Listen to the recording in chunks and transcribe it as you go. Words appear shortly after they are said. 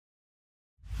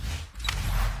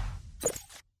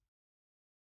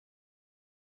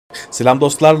Selam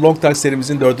dostlar, Long Talk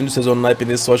serimizin 4. sezonuna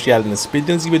hepiniz hoş geldiniz.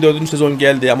 Bildiğiniz gibi 4. sezon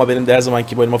geldi ama benim de her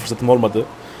zamanki oynama fırsatım olmadı.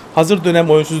 Hazır dönem,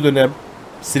 oyunsuz dönem.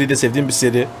 Seri de sevdiğim bir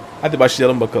seri. Hadi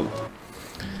başlayalım bakalım.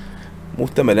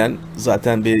 Muhtemelen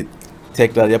zaten bir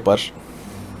tekrar yapar.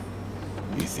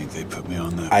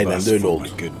 Aynen de öyle oldu.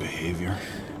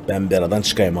 Ben bir aradan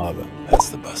çıkayım abi.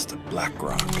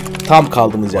 Tam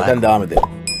kaldığımız yerden devam edelim.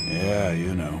 Yeah,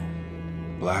 you know.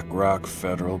 Black Rock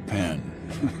Federal Pen.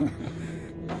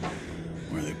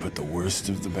 Where they put the worst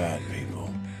of the bad people.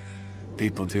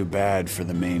 People too bad for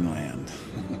the mainland.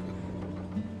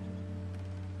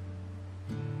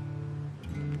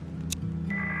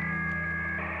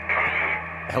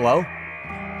 Hello?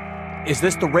 Is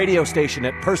this the radio station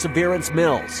at Perseverance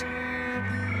Mills?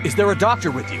 Is there a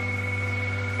doctor with you?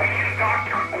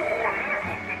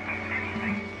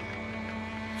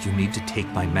 You need to take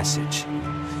my message.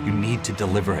 You need to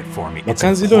deliver it for me.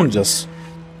 Mackenzi'yle oynayacağız.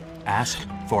 Ask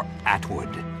for Atwood.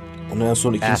 Onu en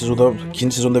son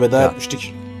ikinci sezonda veda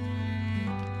etmiştik.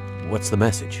 What's the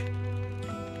message?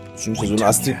 Üçüncü sezonu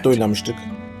Astrid'de oynamıştık.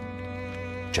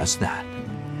 Just that.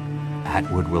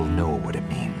 Atwood will know what it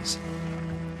means.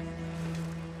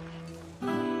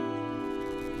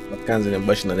 Mackenzi'nin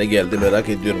başına ne geldi merak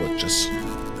ediyorum açacağız.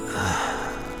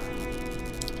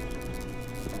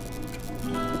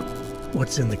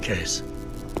 What's in the case?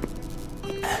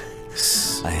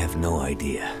 I have no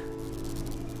idea.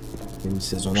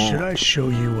 Should I show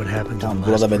you what happened to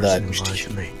the last person who lied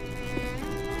to me?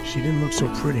 She didn't look so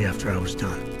pretty after I was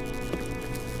done.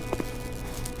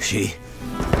 She?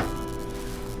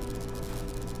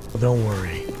 Well, don't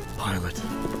worry, pilot.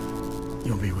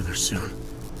 You'll be with her soon.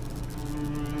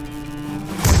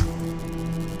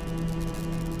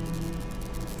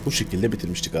 Bu şekilde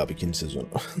bitirmiştik abi ikinci sezonu.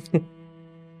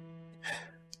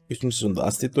 Üçüncü sezonda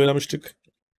Astrid'le oynamıştık.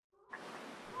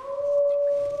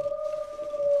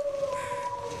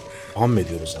 Devam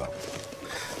ediyoruz abi.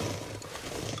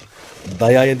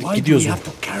 Dayağa yedik gidiyoruz.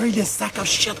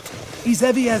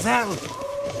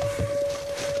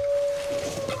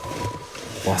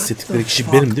 Bahsettikleri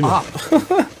kişi benim değil mi?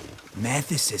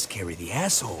 Mathis says carry the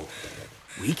asshole.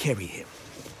 We carry him.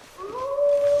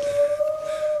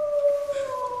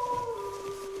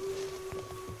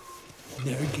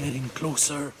 They're getting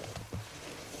closer.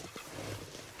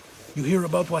 You hear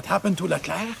about what happened to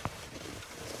Leclerc?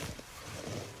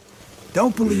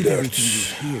 Don't believe everything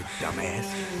you hear, dumbass.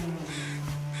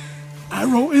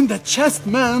 Arrow in the chest,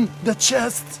 man! The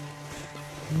chest!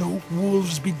 No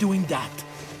wolves be doing that.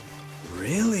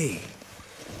 Really?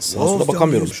 Sağa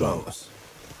bakamıyorum şu anda.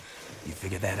 You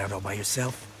figured that out all by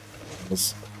yourself?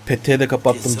 Peteği de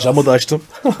kapattım, camı da açtım.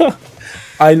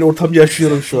 Aynı ortamı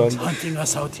yaşıyorum şu anda. Hunting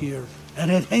us out here, and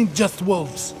it ain't just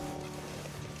wolves.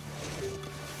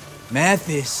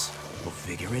 Mathis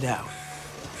will figure it out.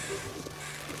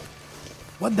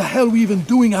 What the hell are we even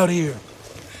doing out here?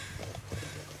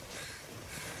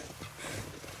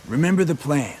 Remember the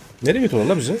plan. Nereye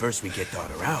götürüyorlar bizi? First we get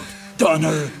daughter out.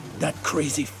 Donner, that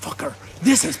crazy fucker.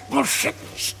 This is bullshit.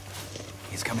 Shh.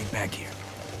 He's coming back here.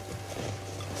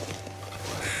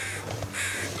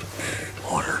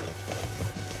 Order.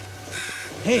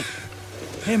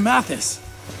 Hey, Mathis.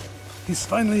 He's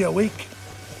finally awake.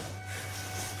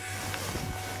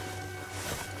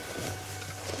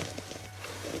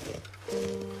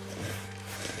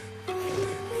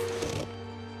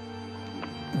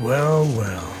 Well,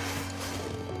 well.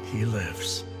 He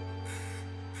lives.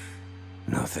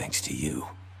 No thanks to you.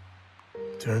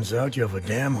 Turns out you have a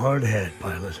damn hard head,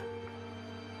 pilot.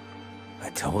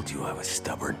 I told you I was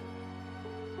stubborn.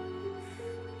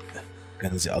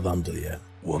 Mackenzi adamdı ya.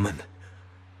 Woman.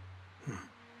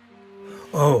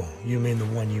 Oh, you mean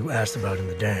the one you asked about in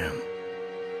the dam?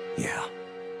 Yeah.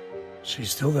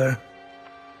 She's still there.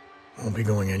 Won't be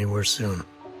going anywhere soon.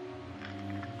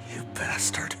 You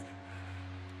bastard.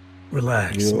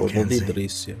 Relax,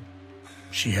 Mackenzi. Ya.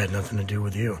 She had nothing to do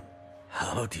with you.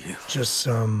 How do you? Just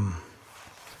some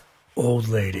old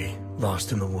lady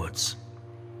lost in the woods.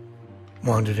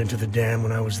 Wandered into the dam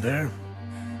when I was there.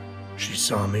 She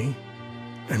saw me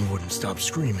and wouldn't stop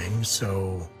screaming,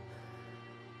 so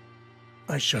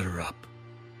I shut her up.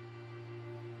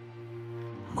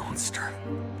 Monster.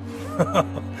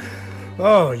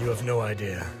 Oh, you have no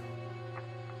idea.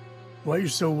 Why are you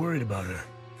so worried about her?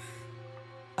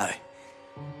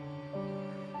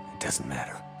 It doesn't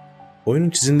matter. Oyunun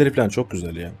çizimleri falan çok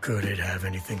güzel ya. Could it have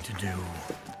anything to do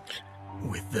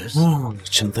with this?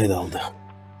 Çıntayı da aldı.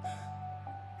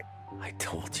 I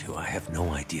told you I have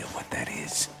no idea what that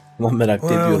is. Lan merak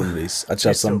ediyorum reis.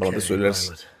 Açarsan bana da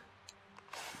söylersin.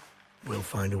 We'll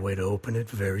find a way to open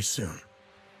it very soon.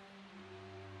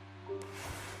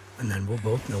 and then we'll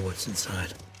both know what's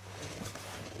inside.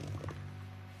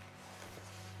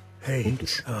 Hey,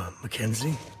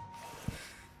 Mackenzi?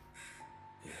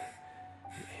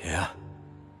 Yeah?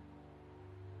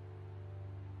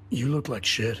 You look like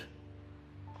shit.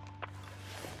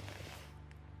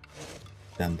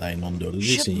 Sen de aynı 14'ü Shit,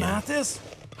 değilsin ya. Mattis.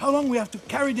 How long we have to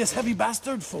carry this heavy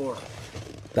bastard for?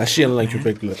 Taşıyın lan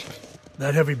köpekler.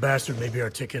 That heavy bastard may be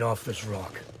our ticket off this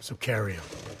rock, so carry him.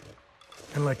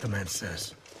 And like the man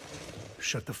says,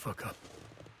 shut the fuck up.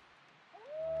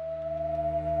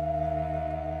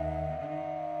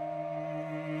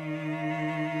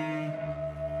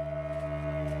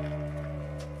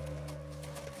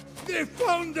 They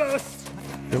found us!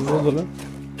 Ne oldu lan?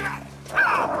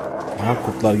 Aha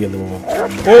kurtlar geldi baba.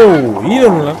 Oo, iyi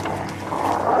lan lan.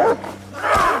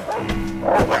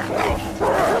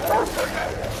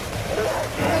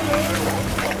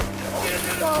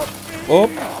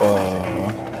 Hoppa.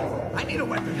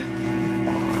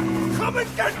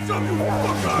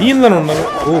 İyi lan onları.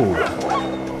 Oo.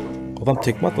 Adam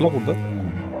tekme attı lan burada.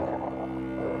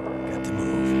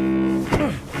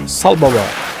 Sal baba.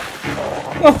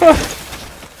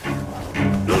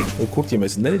 O kurt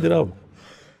yemesinden nedir abi?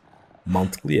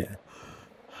 Mantıklı ya.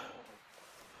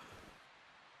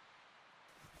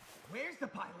 Where's the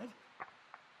pilot?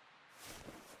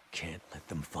 Can't let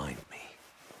them find me.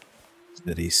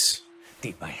 Reis.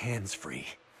 Need my hands free.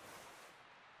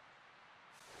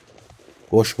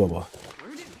 Koş baba.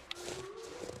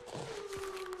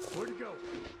 Where'd he go?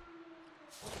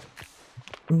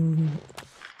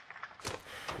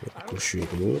 Koşuyor.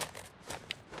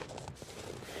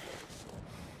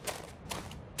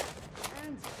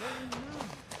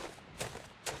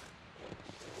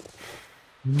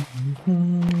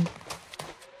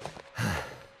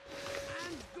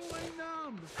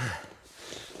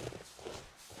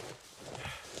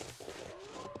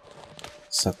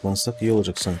 Saklansak iyi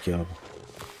olacak sanki abi.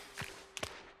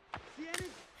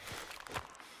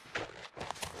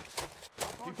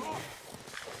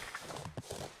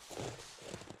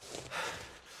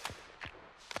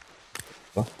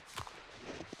 Bak.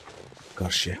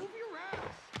 Karşıya.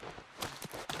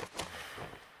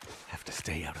 Have to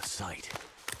stay out of sight.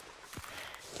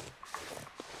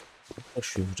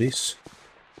 Koşuyor reis.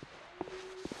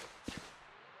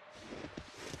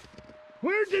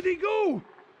 Where did he go?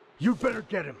 You better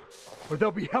get him, or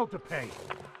there'll be hell to pay.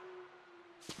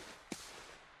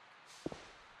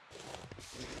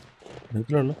 Ne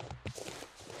diyor lan?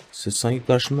 Ses sanki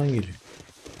karşımdan geliyor.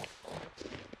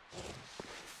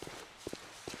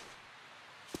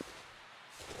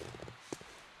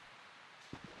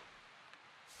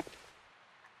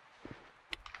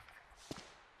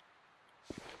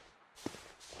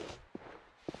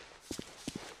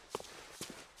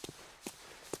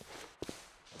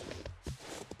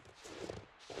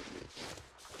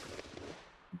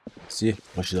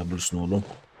 Başına bulursun oğlum.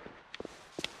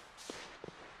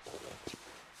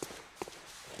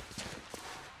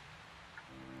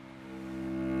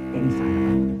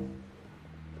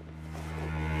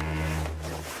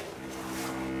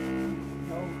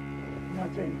 No,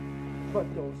 nothing but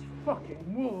those fucking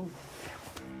wolves.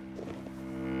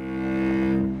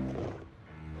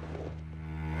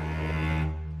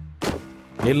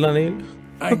 Neil lan Neil.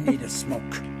 I need a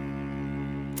smoke.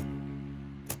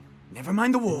 Never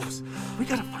mind the wolves. We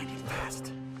gotta find him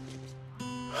fast.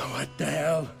 What the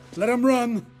hell? Let him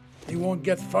run. He won't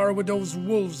get far with those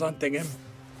wolves hunting him.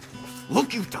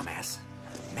 Look, you dumbass.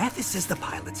 Mathis says the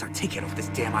pilots are taking off this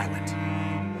damn island.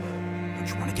 Don't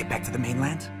you want to get back to the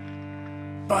mainland?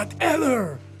 But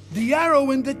Eller, the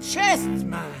arrow in the chest,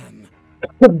 man.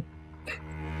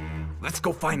 Let's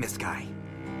go find this guy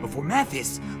before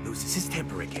Mathis loses his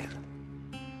temper again.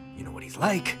 You know what he's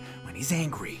like when he's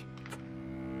angry.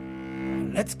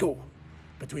 Let's go.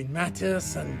 Between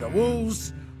Mattis and the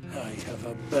wolves, I have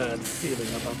a bad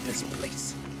feeling about this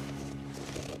place.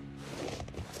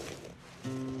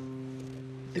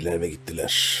 Gittiler ve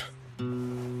gittiler.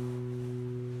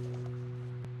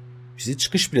 Bizi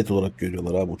çıkış bileti olarak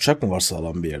görüyorlar abi. Uçak mı var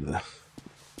sağlam bir yerde?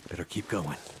 Better keep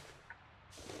going.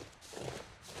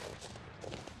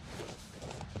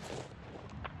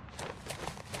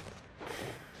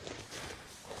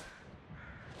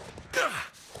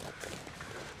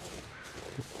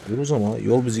 Gidiyoruz ama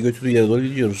yol bizi götürdüğü yere doğru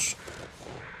gidiyoruz.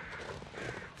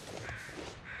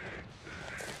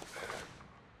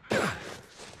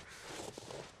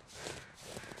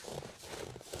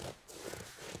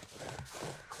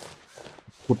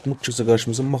 Kurtmuk çıksa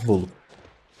karşımıza mahvolur.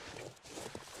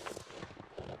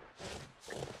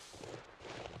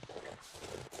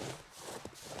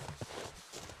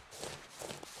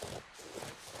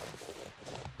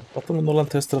 Atımın olan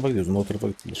ters tarafa gidiyoruz. O tarafa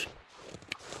gidilir.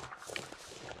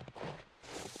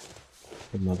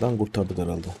 Bunlardan kurtardık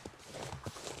herhalde.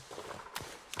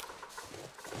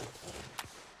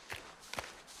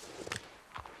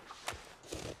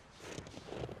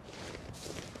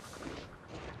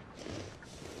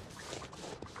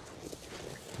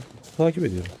 Takip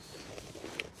ediyorum.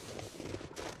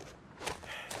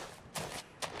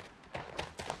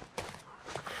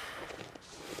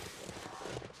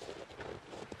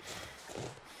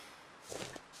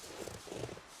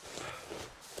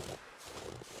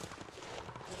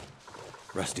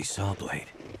 Rusty saw blade.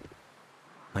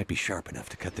 Might be sharp enough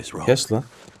to cut this rope. Kes lan.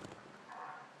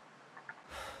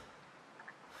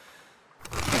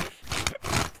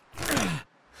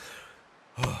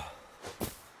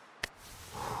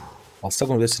 Alsak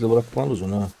onu vesile olarak kullanırız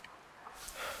onu ha.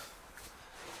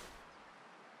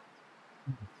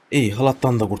 İyi,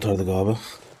 halattan da kurtardık abi.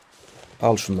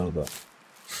 Al şunları da.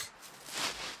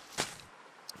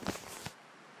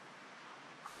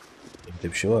 Evde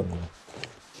bir şey var mı?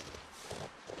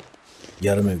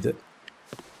 Yarım evde.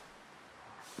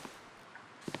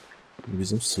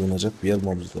 Bizim sığınacak bir yer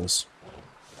bulmamız lazım.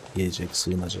 Yiyecek,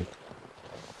 sığınacak.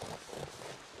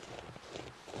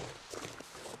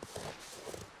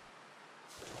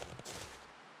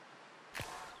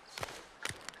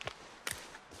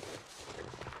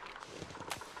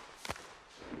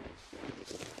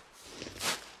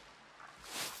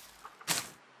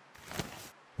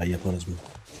 Yaparız bunu.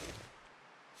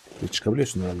 Bir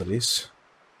çıkabiliyorsun herhalde reis.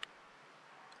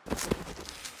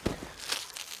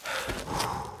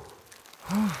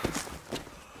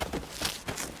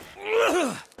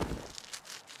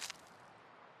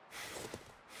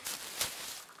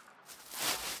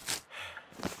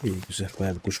 İyi güzel,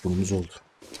 bayağı bir kuşburnumuz oldu.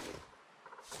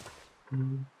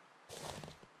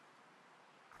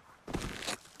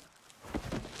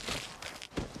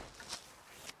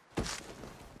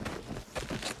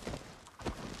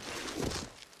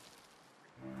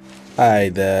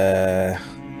 Haydi.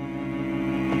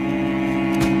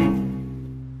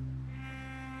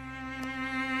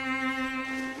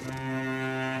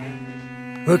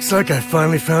 Looks like I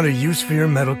finally found a use for your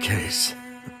metal case.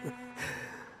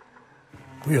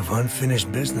 We have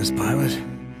unfinished business, pilot.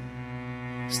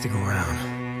 Stick around.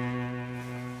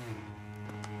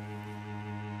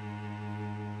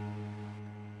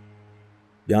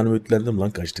 Yani ümitlendim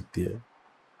lan kaçtık diye.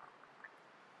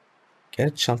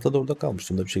 Gerçi çanta da orada kalmış.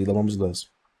 Bunda bir şekilde almamız lazım.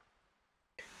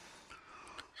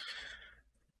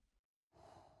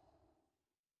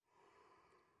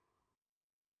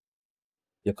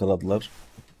 Yakaladılar.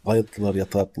 Bayılttılar,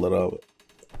 yatağa attılar abi.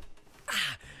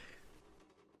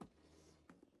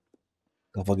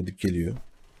 Kafa gidip geliyor.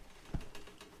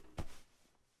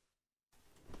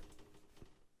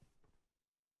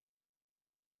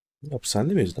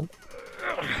 Hapishanede miyiz lan?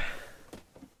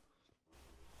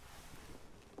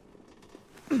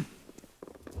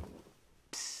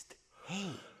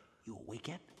 Hey, you awake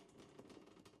yet?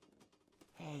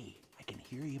 Hey, I can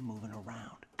hear you moving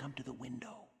around. Come to the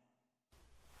window.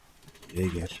 Gel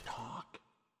gel. Talk.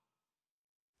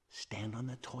 Stand on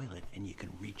the toilet and you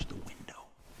can reach the window.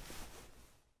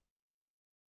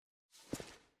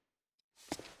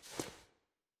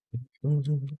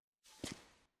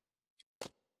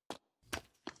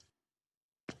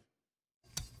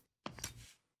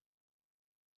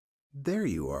 There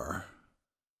you are.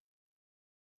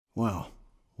 Well,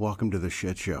 welcome to the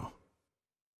shit show.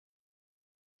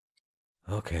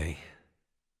 Okay.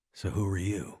 So who are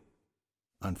you?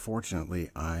 Unfortunately,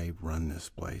 I run this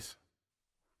place.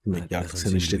 That Artık doesn't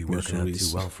sen seem to be işletmiyorsun working out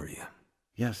reis. too well for you.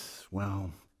 Yes,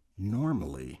 well,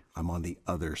 normally I'm on the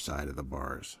other side of the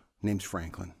bars. Name's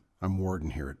Franklin. I'm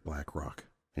warden here at Black Rock.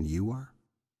 And you are?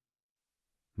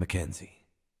 Mackenzi.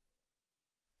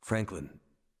 Franklin,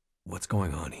 what's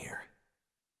going on here?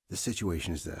 The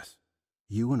situation is this.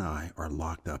 You and I are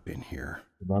locked up in here.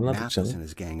 Anlattık Mathis canım. and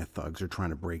his gang of thugs are trying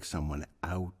to break someone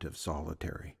out of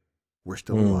solitary. We're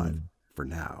still alive, for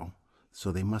now,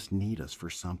 so they must need us for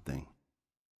something.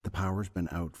 The power's been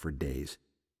out for days,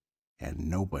 and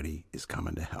nobody is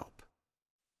coming to help.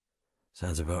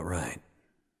 Sounds about right.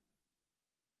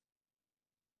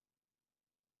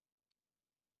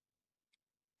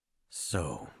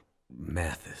 So,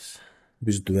 Mathis,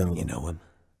 Biz düven you adam. know him?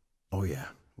 Oh yeah,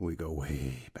 we go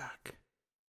way back.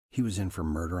 He was in for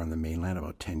murder on the mainland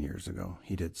about 10 years ago.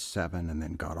 He did 7 and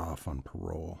then got off on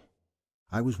parole.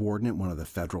 I was warden at one of the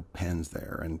federal pens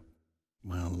there, and,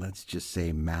 well, let's just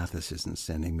say Mathis isn't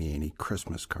sending me any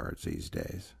Christmas cards these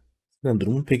days. Sen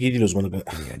durumun pek iyi değil o zaman.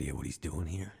 Any idea what he's doing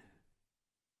here?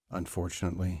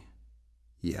 Unfortunately,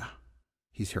 yeah,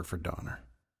 he's here for Donner.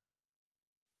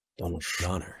 Donner.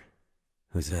 Donner.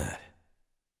 Who's that?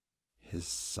 His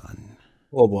son.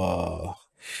 Oba.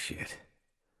 Shit.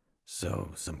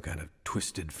 So, some kind of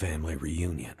twisted family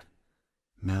reunion.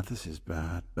 Mathis is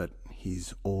bad, but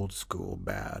he's old school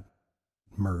bad.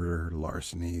 Murder,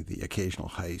 larceny, the occasional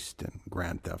heist, and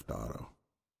grand theft auto.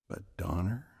 But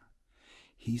Donner,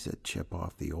 he's a chip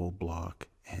off the old block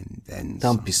and then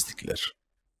Tam some. pislikler.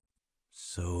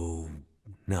 So,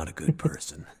 not a good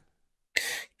person.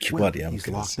 Kibar ya He's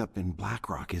Mackenzi. locked up in Black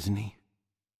Rock, isn't he?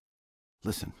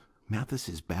 Listen, Mathis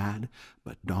is bad,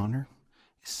 but Donner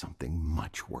is something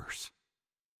much worse.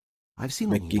 I've seen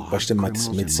a Belki ilk lot of başta criminals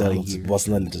Max'i in my alıp years.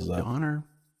 basın halledeceğiz abi. Donner,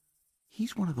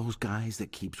 he's one of those guys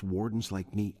that keeps wardens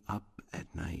like me up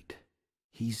at night.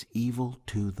 He's evil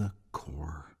to the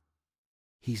core.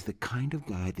 He's the kind of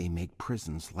guy they make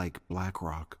prisons like Black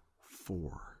Rock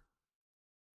for.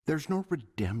 There's no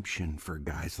redemption for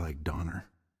guys like Donner.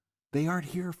 They aren't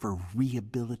here for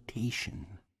rehabilitation.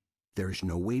 There's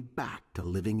no way back to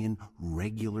living in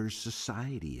regular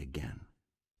society again.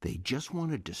 They just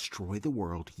want to destroy the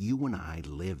world you and I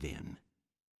live in.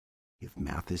 If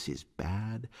Mathis is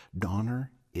bad,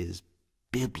 Donner is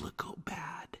biblical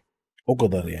bad. O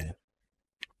kadar yani.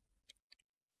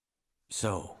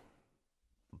 So,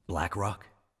 Black Rock?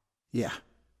 Yeah.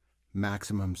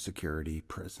 Maximum security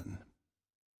prison.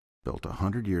 Built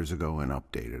 100 years ago and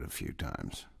updated a few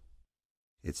times.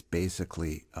 It's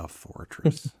basically a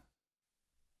fortress.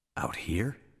 Out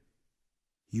here?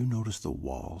 You notice the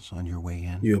walls on your way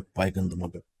in? Yok baygındım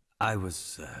abi. I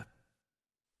was,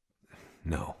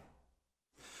 no.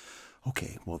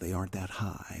 Okay, well, they aren't that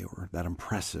high or that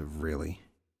impressive, really.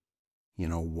 You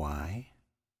know why?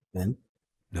 Ben?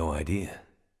 No idea.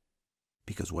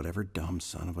 Because whatever dumb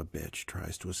son of a bitch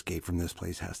tries to escape from this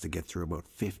place has to get through about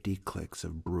 50 clicks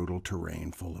of brutal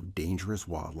terrain full of dangerous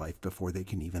wildlife before they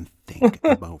can even think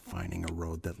about finding a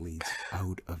road that leads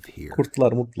out of here.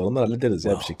 Kurtlar mutlar onları hallederiz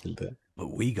ya bir Wow. şekilde. But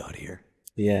we got here.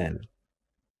 Yani.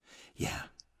 Yeah,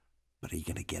 but are you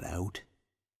gonna get out?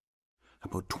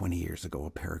 About 20 years ago, a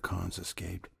pair of cons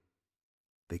escaped.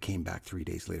 They came back 3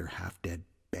 days later, half dead,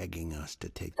 begging us to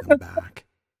take them back.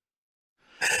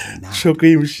 And that Çok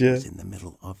iyiymiş ya. was in the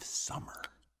middle of summer.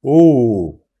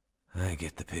 Oo. I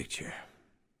get the picture.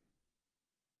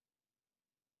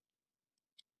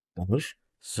 Donner.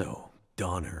 So,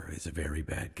 Donner is a very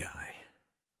bad guy.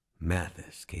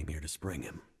 Mathis came here to spring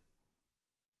him.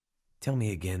 Tell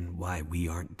me again why we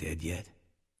aren't dead yet?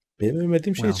 Benim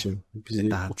övmediğim şey Well, için. Bizi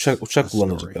that's uçak a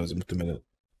kullanacaklar story. bizi muhtemelen.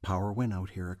 Power went out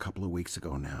here a couple of weeks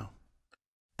ago now.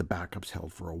 The backups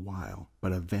held for a while,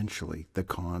 but eventually the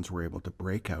cons were able to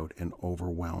break out and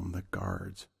overwhelm the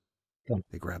guards. Yeah.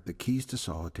 They grabbed the keys to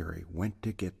solitary, went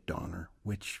to get Donner,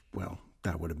 which, well,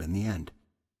 that would have been the end.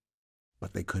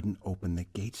 But they couldn't open the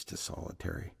gates to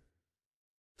solitary.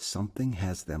 Something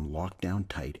has them locked down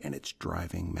tight, and it's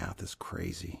driving Mathis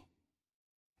crazy.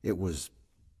 It was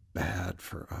bad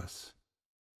for us.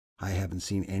 I haven't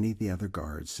seen any of the other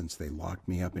guards since they locked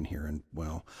me up in here, and,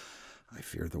 well, I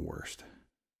fear the worst.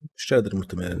 Düşerdir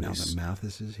muhtemelen. Now that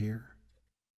Mathis is here,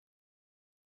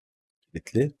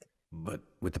 Kilitli. But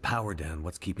with the power down,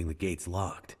 what's keeping the gates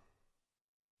locked?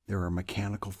 there are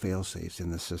mechanical failsafes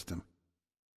in the system.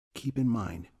 Keep in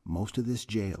mind, most of this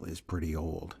jail is pretty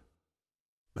old.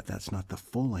 But that's not the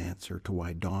full answer to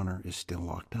why Donner is still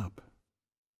locked up.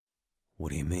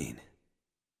 What do you mean?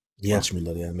 Niye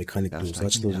açmıyorlar yani? Mekanik Best diyorsa I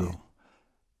can açılır diye. tell,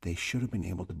 they should have been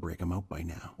able to break him out by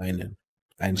now. Aynen.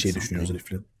 Aynı But şeyi düşünüyoruz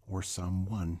something herifle. or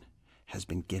someone has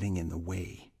been getting in the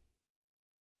way.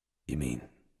 You mean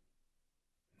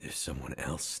there's someone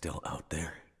else still out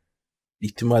there?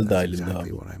 İhtimal That's dahilinde exactly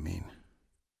abi. what I mean.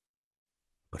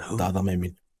 But who? Da adam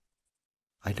emin.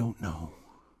 I don't know.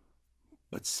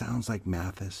 But sounds like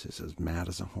Mathis is as mad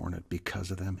as a hornet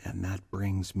because of them, and that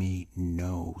brings me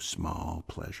no small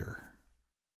pleasure.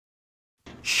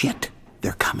 Shit!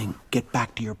 They're coming. Get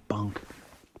back to your bunk.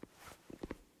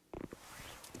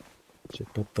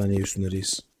 Çek battaniye üstüne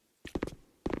reis.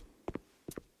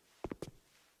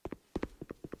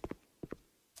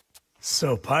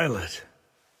 So, pilot,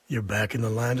 you're back in the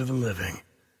land of the living.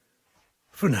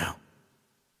 For now.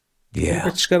 Yeah,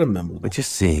 Kaç çıkarım ben burada. but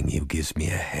just seeing you gives me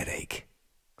a headache.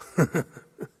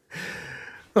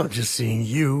 Well, just seeing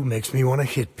you makes me want to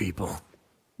hit people.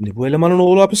 Şimdi bu elemanın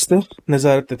oğlu hapiste.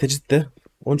 Nezarette, tecritte.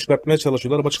 Onu çıkartmaya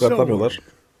çalışıyorlar ama çıkartamıyorlar.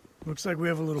 Looks like we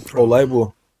have a little problem. Olay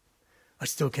bu. I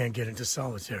still can't get into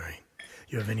solitary.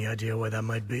 You have any idea why that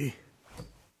might be?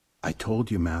 I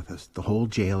told you, Mathis, the whole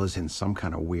jail is in some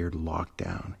kind of weird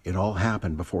lockdown. It all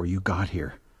happened before you got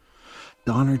here.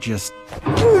 Donner just...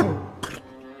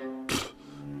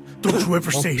 Don't you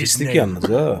ever say his Pislik name. yalnız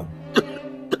ha.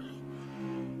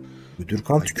 Müdür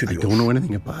kan I tükürüyor. don't know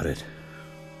anything about it.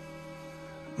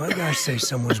 My guys say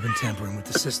someone's been tampering with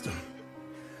the system.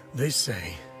 They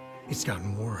say it's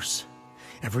gotten worse.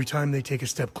 Every time they take a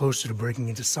step closer to breaking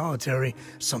into solitary,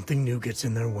 something new gets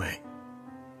in their way.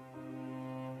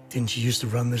 Didn't you used to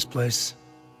run this place?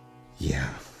 Yeah.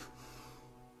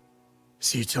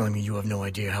 So you're telling me you have no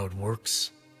idea how it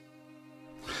works?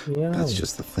 Ya. That's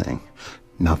just the thing.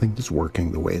 Nothing is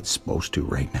working the way it's supposed to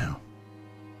right now.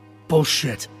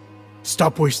 Bullshit.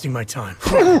 Stop wasting my time.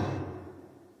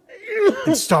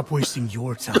 And stop wasting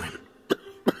your time.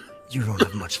 You don't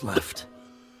have much left.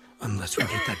 Unless we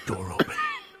get that door open.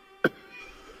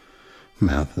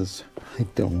 Mathis, I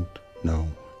don't know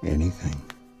anything.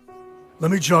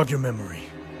 Let me jog your memory.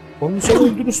 Konuşsa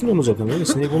öldürürsün onu zaten.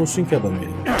 Öyleyse niye konuşsun ki adam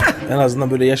yani? En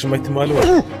azından böyle yaşama ihtimali var.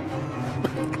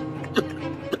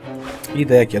 İyi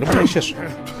dayak yerim yaşar.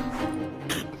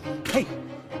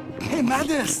 Hey,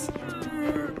 Madness!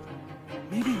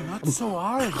 Maybe not so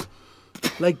hard.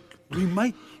 Like, we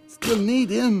might still need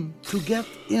him to get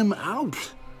him out.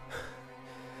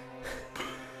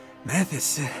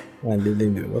 Mathis, Ben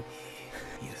dediğim gibi bak.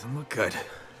 he doesn't look good.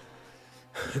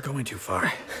 You're going too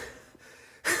far.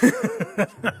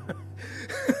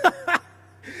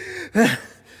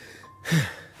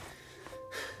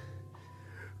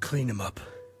 Clean him up.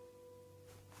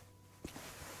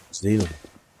 Değil o.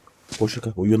 Boşa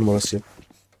kalk. Uyuyor numarası yap.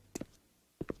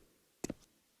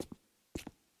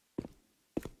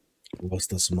 Bu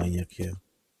hastası manyak ya.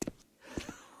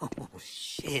 Oh,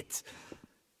 shit.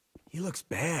 He looks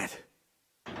bad.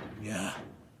 Yeah,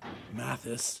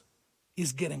 Mathis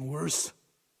is getting worse.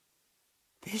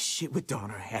 This shit with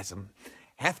Donner has him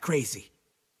half crazy.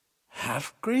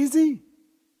 Half crazy?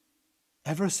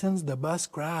 Ever since the bus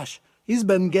crash, he's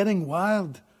been getting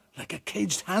wild, like a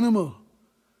caged animal.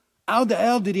 How the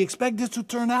hell did he expect this to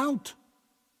turn out?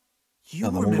 You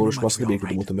Adamın remember konuşmasını Montreal,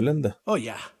 bekliyordu right? muhtemelen de. Oh,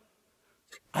 yeah.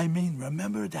 I mean,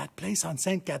 remember that place on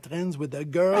St. Catherine's with the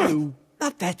girl who...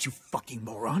 Not that, you fucking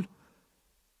moron.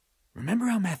 Remember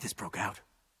how Mathis broke out?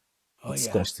 Oh,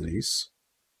 yeah. Kaçtırıyız.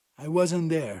 I wasn't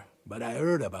there, but I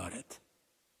heard about it.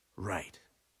 Right.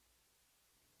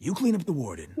 You clean up the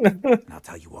warden, and I'll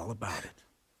tell you all about it.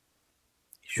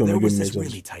 Hiç onu There was görmeye this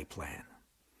really çalışıyor. tight plan.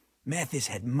 Mathis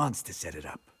had months to set it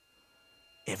up.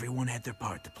 Everyone had their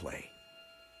part to play.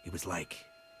 It was like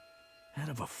out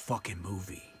of a fucking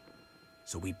movie.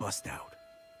 So we bust out,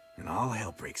 and all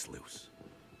hell breaks loose.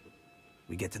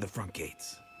 We get to the front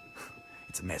gates.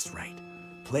 It's a mess, right?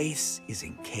 Place is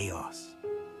in chaos.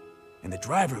 And the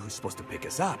driver who's supposed to pick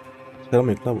us up,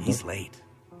 Çıkaramayız lan he's buradan. late.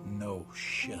 No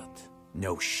shit.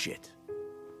 No shit.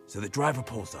 So the driver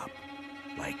pulls up,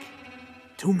 like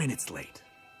 2 minutes late.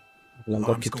 Lan Alarms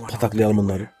kalk git going off pataklayalım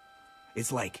bunları. everywhere.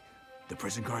 It's like the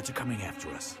prison guards are coming after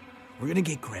us. We're gonna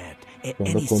get grabbed at Şu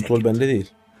anda any kontrol second. bende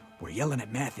değil. We're yelling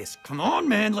at Mathis, "Come on,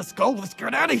 man, let's go, let's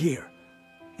get out of here."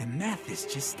 And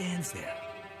Mathis just stands there,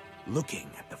 looking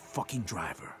at the fucking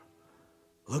driver.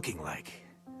 Looking like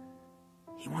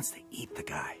he wants to eat the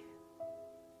guy.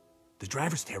 The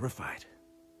driver's terrified.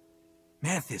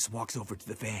 Mathis walks over to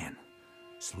the van,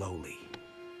 slowly.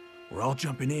 We're all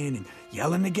jumping in and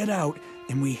yelling to get out,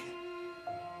 and we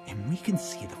can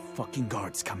see the fucking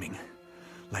guards coming.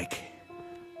 Like,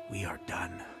 we are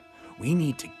done. We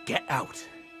need to get out.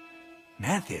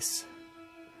 Mathis,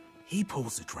 he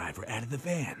pulls the driver out of the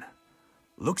van,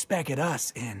 looks back at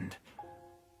us, and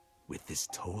with this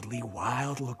totally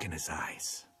wild look in his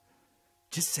eyes,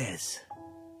 just says,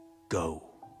 "Go."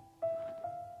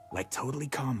 Like totally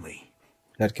calmly,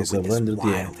 Herkes with this arabadan indirdi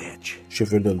yani. wild edge.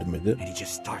 Şoförü de öldürmedi. And he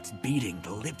just starts beating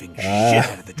the living shit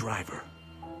out of the driver.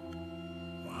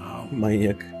 Wow.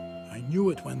 Manyak. I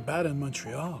knew it went bad in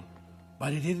Montreal, but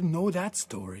I didn't know that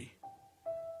story.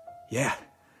 Yeah,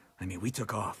 I mean, we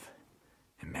took off.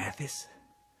 And Mathis,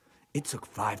 it took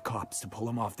 5 cops to pull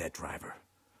him off that driver.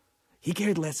 He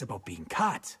cared less about being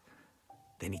caught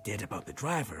than he did about the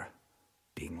driver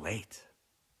being late.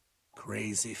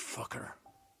 Crazy fucker.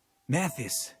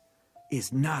 Mathis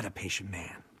is not a patient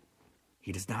man.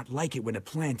 He does not like it when a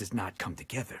plan does not come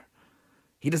together.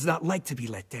 He does not like to be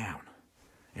let down.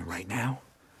 And right now,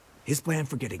 his plan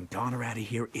for getting Donner out of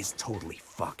here is totally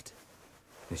fucked.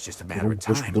 It's just a matter of Hoş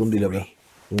bir time durum değil before aga. he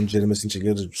Bunun ceremesini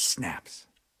çekeriz. snaps.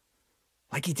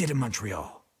 Like he did in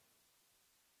Montreal.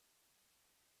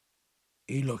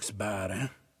 He looks bad, eh?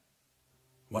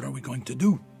 What are we going to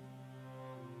do?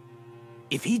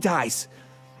 If he dies,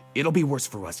 it'll be worse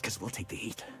for us because we'll take the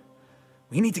heat.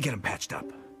 We need to get him patched up.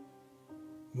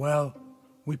 Well,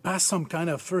 we passed some kind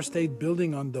of first aid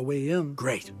building on the way in.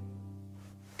 Great.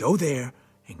 Go there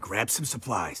and grab some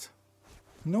supplies.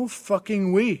 No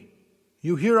fucking way.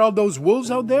 You hear all those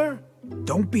wolves out there?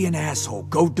 Don't be an asshole.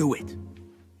 Go do it.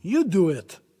 You do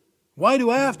it. Why do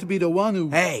I have to be the one who...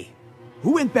 Hey,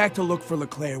 who went back to look for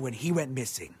LeClaire when he went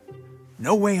missing?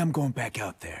 No way I'm going back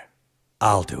out there.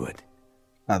 I'll do it.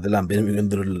 Hadi lan benim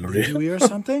gönderirler Did you oraya. hear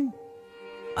something?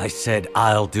 I said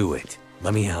I'll do it.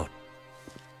 Let me out.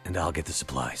 And I'll get the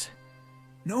supplies.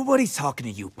 Nobody's talking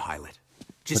to you, pilot.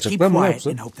 Just keep Kaçaklar mı quiet yapsın?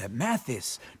 and hope that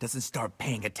Mathis doesn't start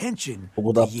paying attention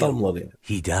Bu da to aptal you. mı oraya?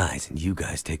 He dies and you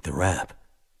guys take the rap.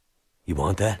 You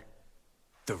want that?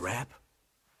 The rap?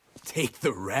 Take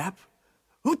the rap?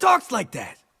 Who talks like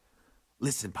that?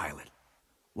 Listen, pilot.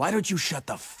 Why don't you shut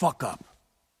the fuck up?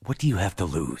 What do you have to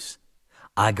lose?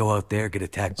 I go out there, get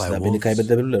attacked by Silah beni wolves.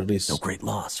 kaybedebilirler reis. No great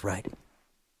loss, right?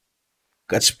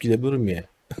 Kaçıp gidebilirim ya.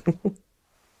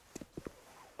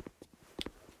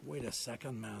 Wait a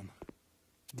second, man.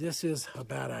 This is a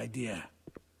bad idea.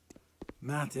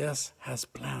 Matthias has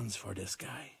plans for this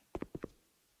guy.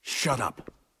 Shut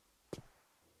up.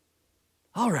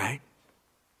 All right.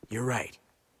 You're right.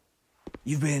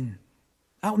 You've been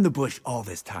out in the bush all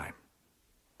this time.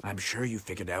 I'm sure you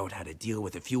figured out how to deal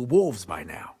with a few wolves by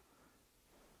now.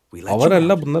 We let you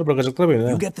Avarella out. bunlar bırakacaklar beni ha.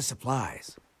 You get the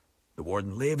supplies. The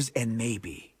warden lives, and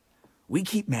maybe we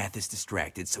keep Mathis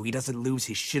distracted so he doesn't lose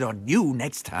his shit on you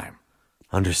next time.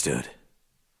 Understood.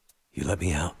 You let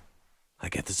me out. I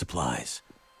get the supplies.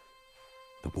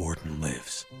 The warden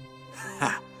lives.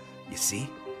 Ha! You see?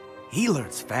 He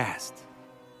learns fast.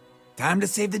 Time to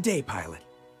save the day, pilot.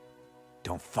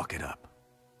 Don't fuck it up.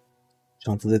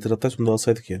 Çantada etrafta şunu da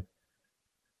alsaydık ya.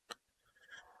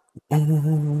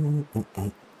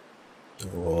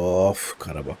 Of,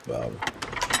 kara bak be abi.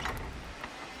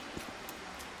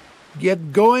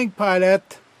 Get going, pilot.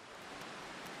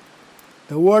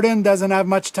 The warden doesn't have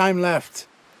much time left.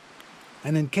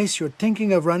 And in case you're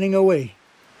thinking of running away,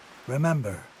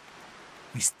 remember,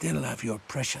 we still have your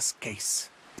precious case.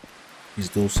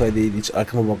 Bizde olsaydı iyiydi, hiç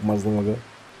arkama bakmazdım aga.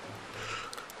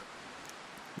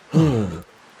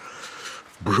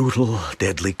 Brutal,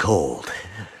 deadly cold.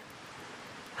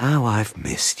 How I've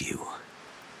missed you.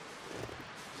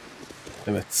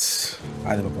 Evet.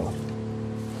 Hadi bakalım.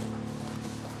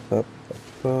 Hop,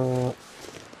 hop, hop.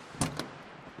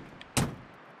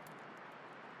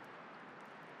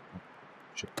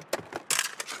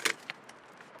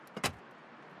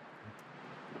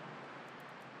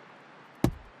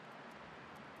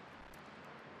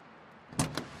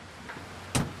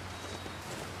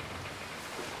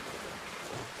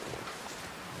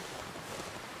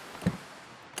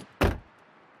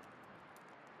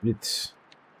 Bit.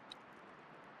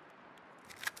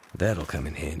 That'll come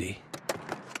in handy.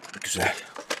 Güzel.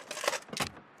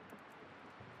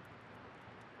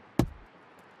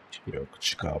 Yok,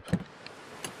 çık abi.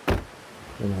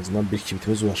 En azından bir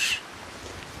kibritimiz var.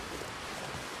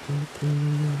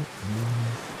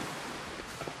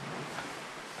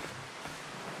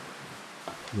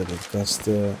 Level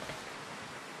kastı.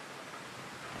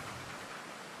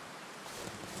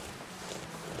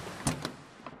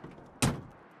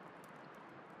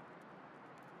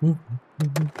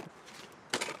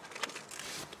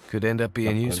 Could end up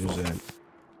being Güzel. useful.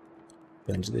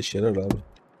 Bence de işe yarar abi.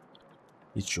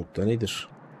 Hiç yoktan iyidir.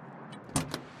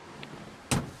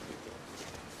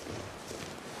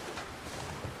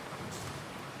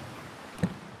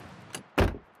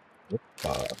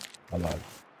 Hoppa. Al abi.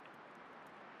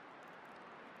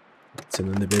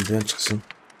 Senin de belden çıksın.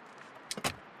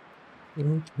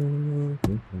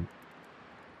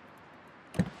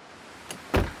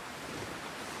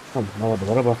 Tamam,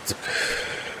 havalara baktık.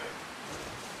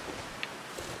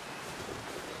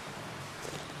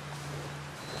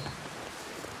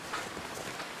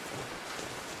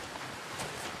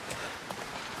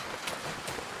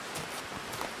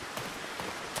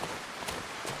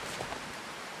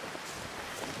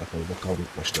 Bakalım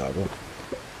ilk başta abi.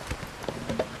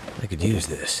 I could use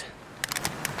this.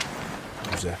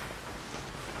 Güzel.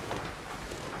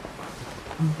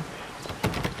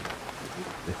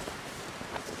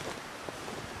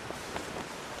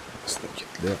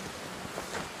 Staketli.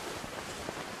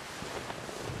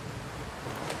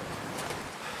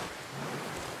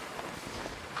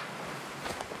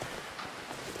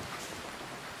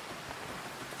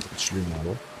 Açlıyorum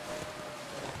abi.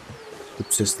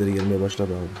 Kup sesleri gelmeye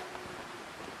başladı abi.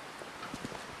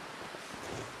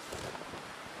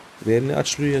 Verini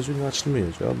açılıyor yazıyor, ne açılmıyor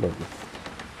yazıyor. Allah Allah.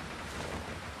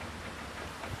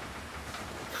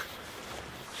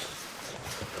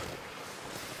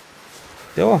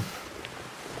 Devam.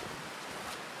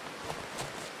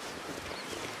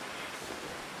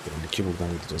 Belli ki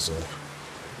buradan gideceğiz abi.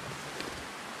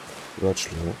 Bu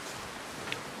açılıyor.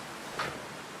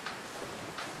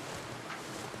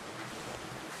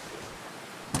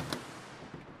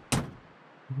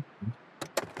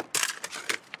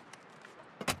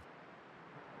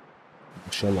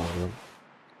 İnşallah abi.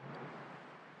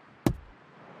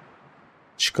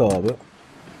 Çık abi.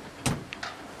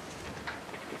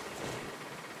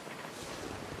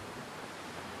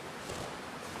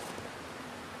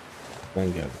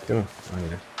 Ben geldik değil mi?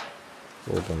 Aynen.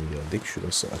 Oradan geldik.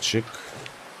 Şurası açık.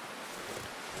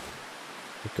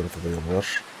 Bu tarafa da yol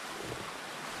var.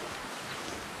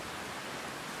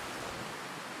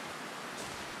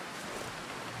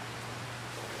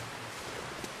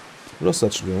 Burası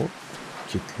açılıyor mu?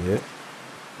 Kilitli.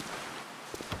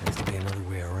 Has to be another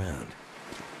way around.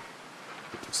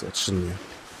 Burası açılmıyor.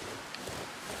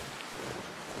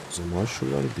 O zaman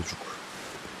şuradan gidecek.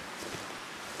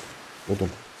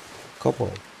 Odun. Kapağı.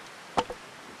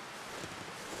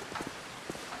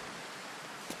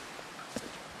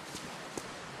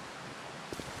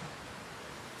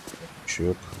 Bir şey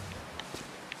yok.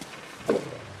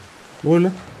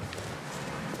 Böyle.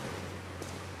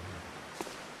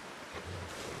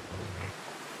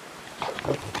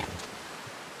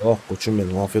 Oh koçum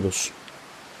benim, afiyet olsun.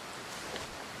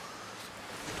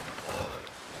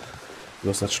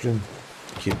 Burası açılıyor mu?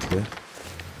 Kilitli.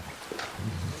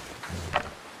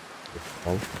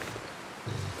 Al.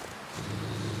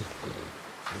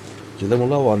 Gidelim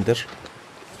ulan Vander.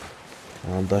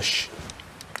 Andaş.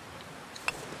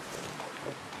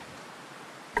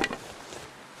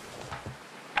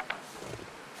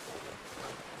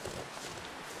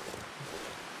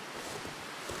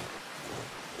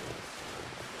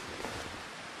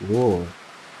 Oo.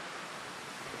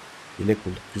 Bilek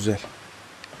bulduk, güzel.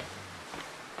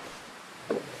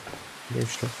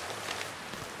 Neymiş lan?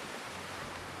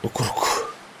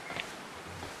 Okuruk.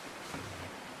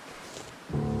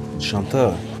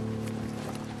 Çanta.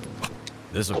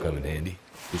 This'll come in handy.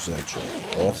 Güzel çok.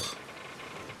 Oh.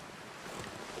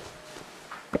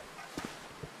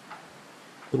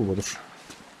 Dur dur.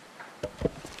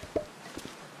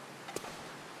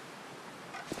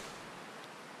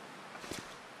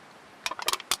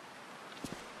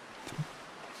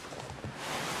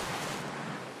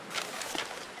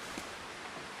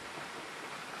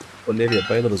 O levye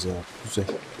bayılırız ya. Güzel.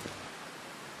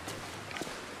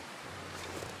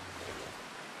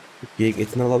 Geyik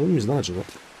etini alabilir miyiz lan acaba?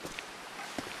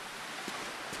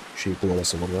 Şey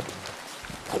kullanası burada.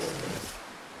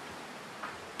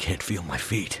 Can't feel my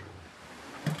feet.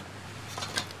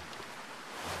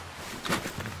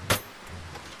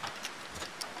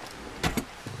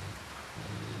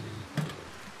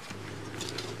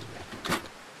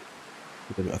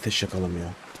 Burada bir ateş yakalım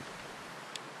ya.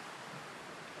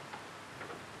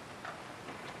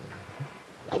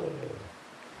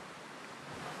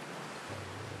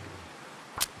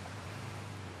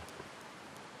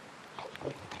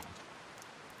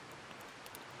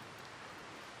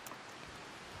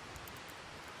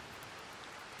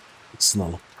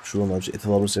 Sınalım. Şuradan bir et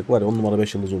alırsak var ya 10 numara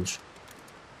 5 yıldız olur.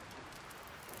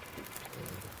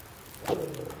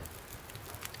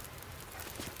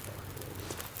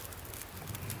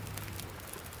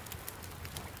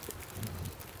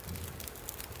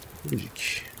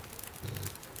 Müzik.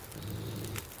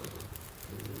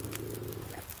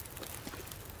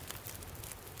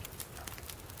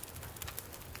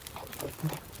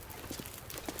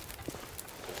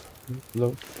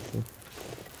 Love.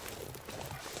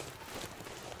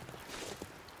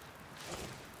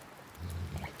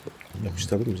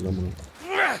 Yapıştırır mıyız lan bunu?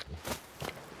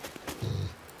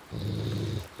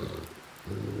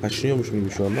 Kaçınıyormuş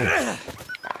muyum şu anda?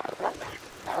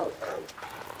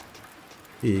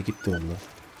 İyi gitti valla.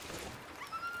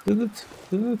 Dıdıt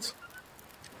dıdıt.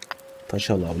 Taş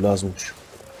al abi, lazımmış.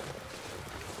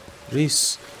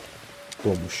 Reis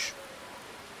dolmuş.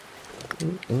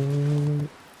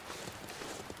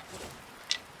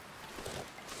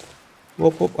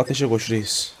 Hop hop ateşe koş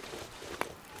reis.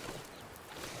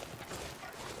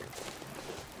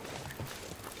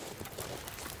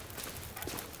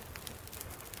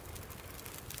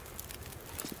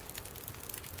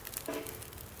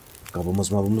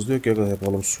 Kabımız mabımız diyor ki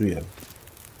yapalım su yani.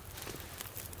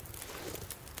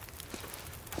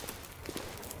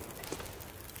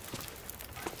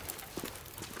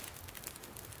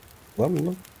 Var mı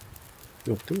lan?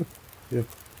 Yok değil mi? Yok.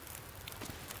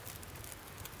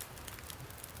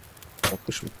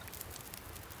 Bakmış mı?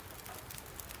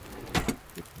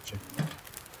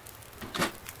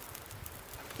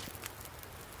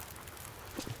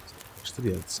 İşte bir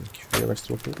yerde sanki. Şuraya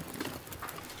araştır bakalım.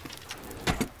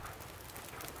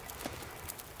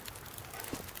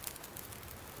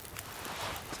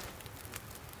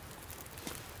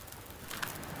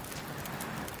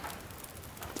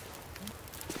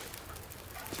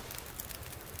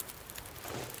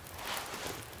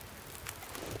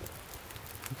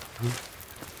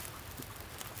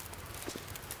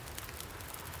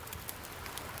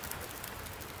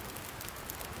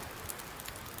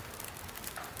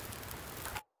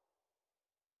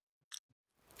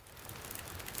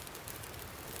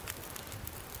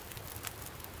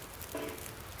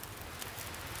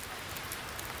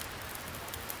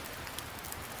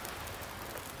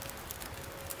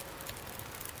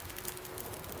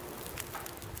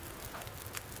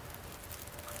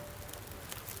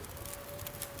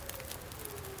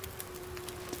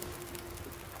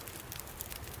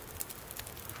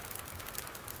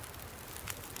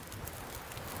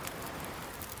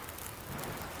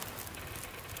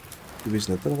 Biz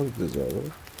ne tarafa gideceğiz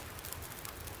abi?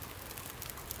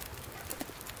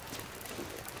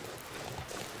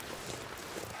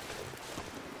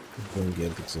 Buradan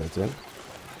geldik zaten.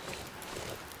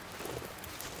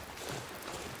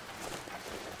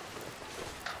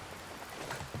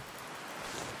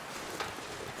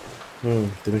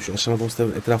 Demek şu aşağıda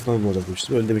dostların etrafına bulacak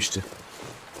demişti. Öyle demişti.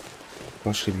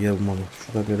 Başka bir yer bulmalı.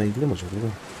 Şuradan bir yerden gidelim acaba değil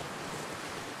mi?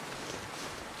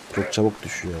 Çok çabuk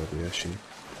düşüyor abi ya şey.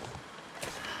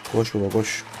 Koş baba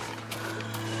koş.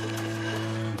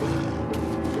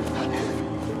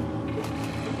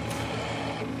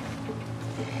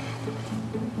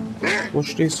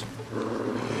 Koş reis.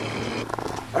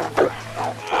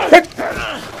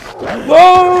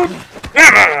 Lan!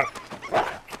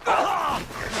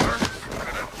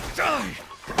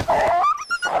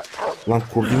 Lan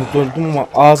kurduğumu öldüm ama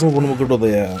ağzımı burnumu kırdı o da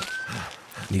ya.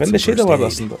 Ben de şey de vardı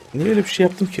aslında. Niye öyle bir şey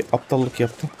yaptım ki? Aptallık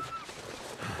yaptım.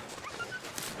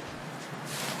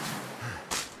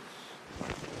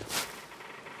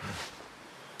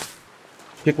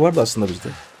 Pek vardı aslında bizde.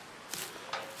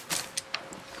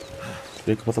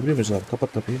 Şurayı kapatabiliyor muyuz abi?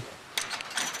 Kapat kapıyı.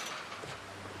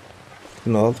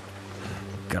 Bunu al.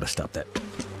 Gotta stop that.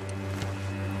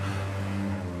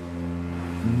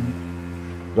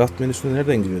 Raft menüsüne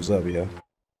nereden giriyoruz abi ya?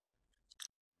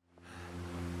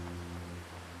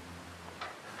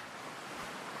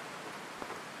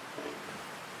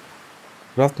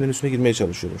 Raft menüsüne girmeye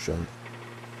çalışıyorum şu anda.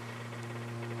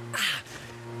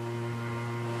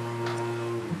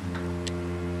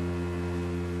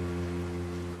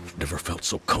 Never felt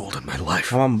so cold in my life.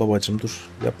 Tamam babacım dur.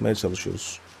 Yapmaya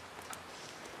çalışıyoruz.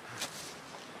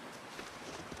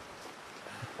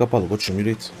 Kapalı koçum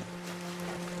yürü git.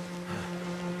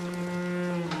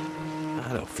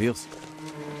 I don't feel.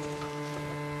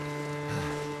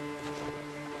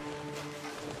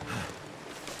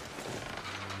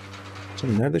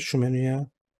 Şimdi nerede şu menü ya?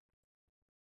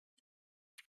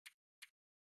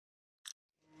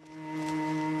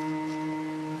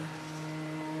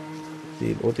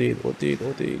 Değil, o değil, o değil,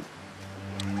 o değil.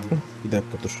 Bir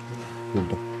dakika dur.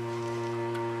 Buldum.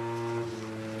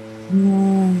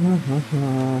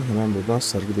 Hemen buradan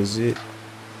sargı bezi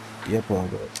yap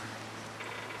abi.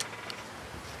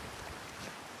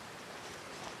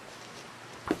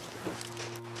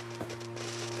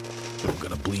 I'm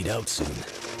gonna bleed out soon.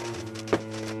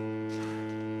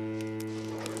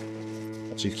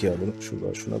 Çek ya bunu.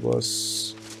 Şuradan şuna bas.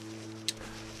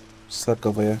 Sar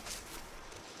kafaya.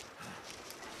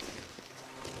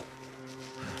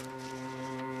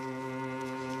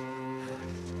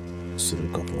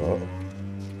 Sırın kafa.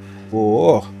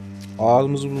 Oh!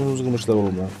 Ağzımızı burnumuzu kırmışlar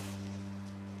oğlum ya.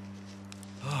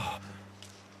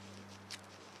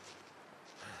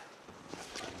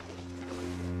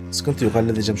 Sıkıntı yok,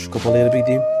 halledeceğim. Şu kapalı yere bir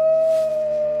gideyim.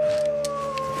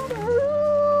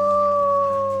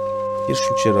 Gir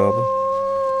şu içeri abi.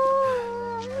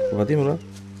 Bura değil mi lan?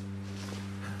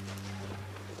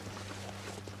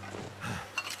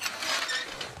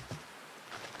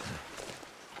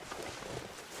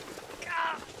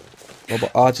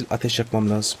 Baba acil ateş yakmam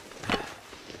lazım.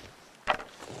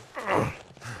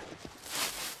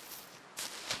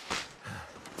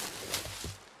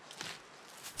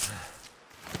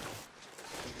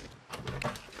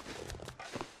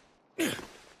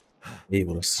 İyi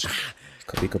burası.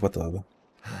 Kapıyı kapat abi.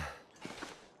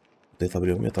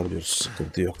 Yatabiliyor muyum? Yatabiliyoruz.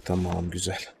 Sıkıntı yok. Tamam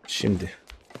güzel. Şimdi.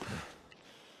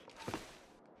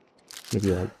 Ne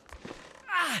bir al.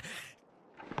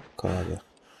 Kahve.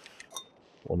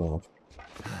 Onu al.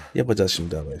 Yapacağız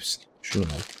şimdi abi hepsini. Şunu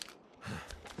al.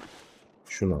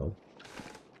 Şunu al.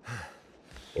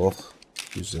 Oh.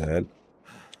 Güzel.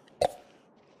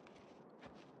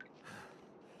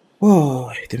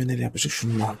 Oh. Demin neler yapacak?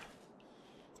 Şunu al.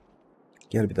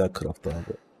 Gel bir daha craft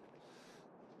abi.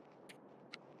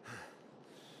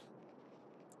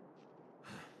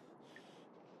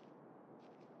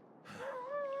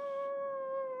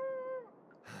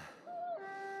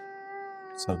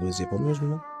 Sargı bezi yapamıyoruz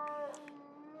mu lan?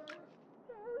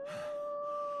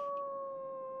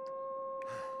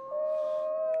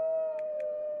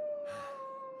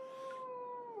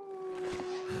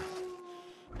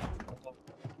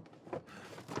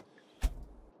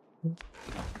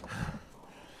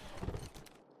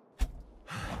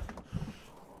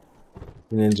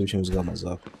 Dinlenince bir şeyimiz kalmaz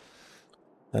abi.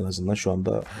 En azından şu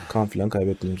anda kan filan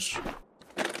kaybetmiyoruz.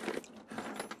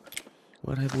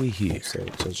 What have we here?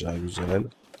 Sıcağı güzel.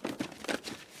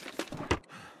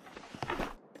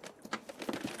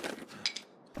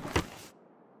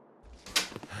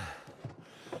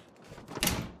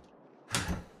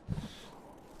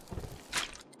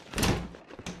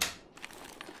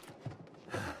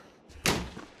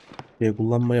 Şey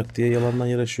kullanmayak diye yalandan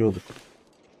yarışıyorduk.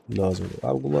 Lazım.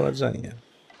 Abi kullanacaksın ya.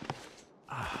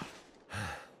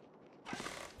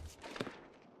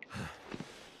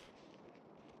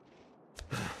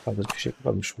 Hazır fişek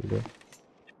varmış burada.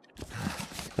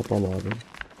 Kapalı abi.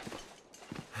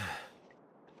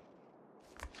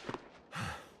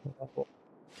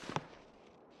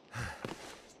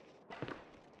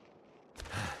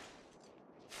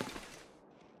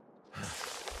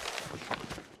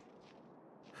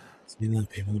 Ne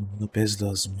yapayım oğlum? Buna bez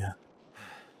lazım ya.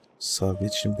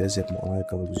 Sabit için bez yapma.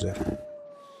 Ayakkabı güzel.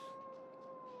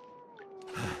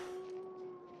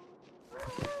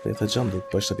 Yatacağım da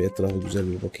ilk başta bir etrafı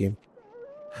güzel bir bakayım.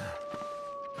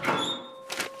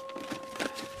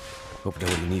 Hope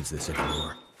nobody needs this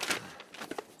anymore.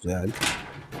 Güzel.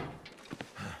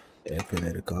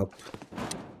 Feneri kap.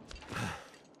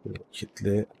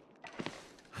 Kitle.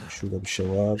 Şurada bir şey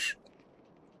var.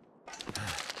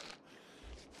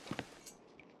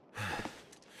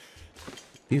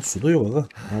 Bir suda yok aga.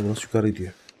 Ha burası yukarı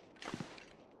gidiyor.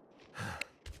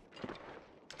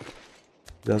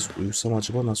 Biraz uyusam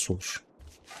acaba nasıl olur?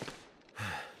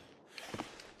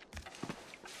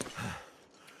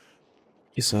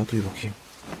 Bir saat uyu bakayım.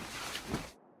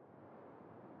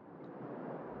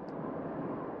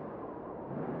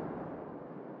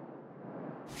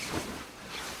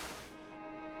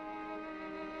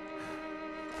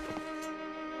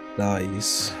 Daha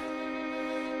iyiyiz.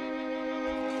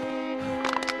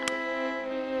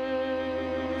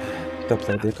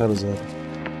 Kitaplarda yakarız abi.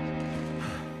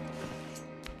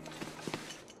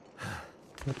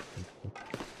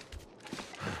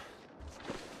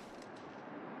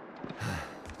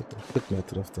 Bakma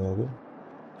etrafta abi.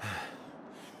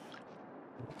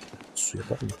 Suya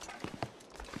bakma.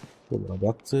 Buralara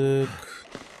baktık.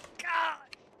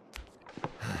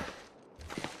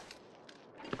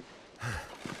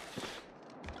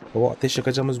 O ateş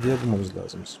yakacağımız bir yer bulmamız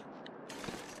lazım.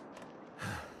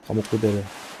 Pamuklu dere.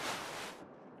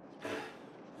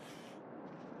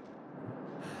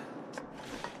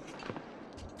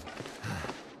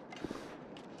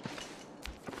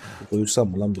 Uyusam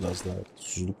mı lan biraz daha?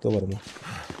 Susuzluk da var ama.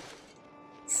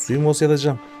 Suyum olsa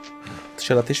yatacağım.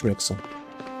 Dışarı ateş mi yaksam?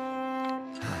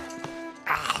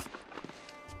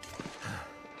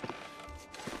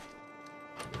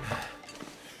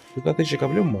 Burada ateş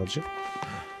yakabiliyor mu acı?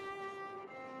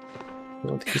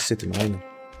 Dikiş setimi aynen.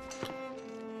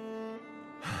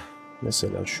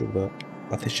 Mesela şurada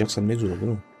ateş yaksam ne güzel olur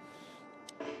değil mi?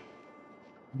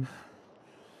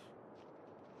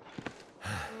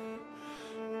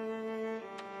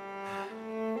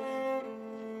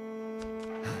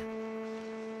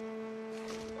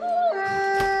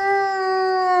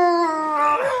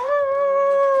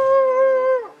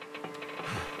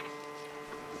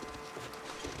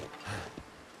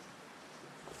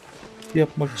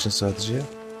 Yapmak için sadece.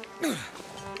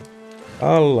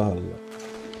 Allah Allah.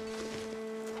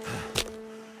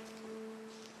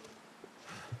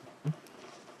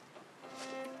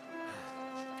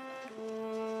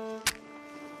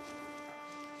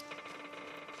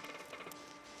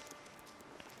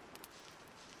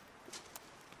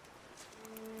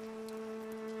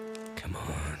 Come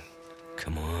on.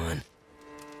 Come on.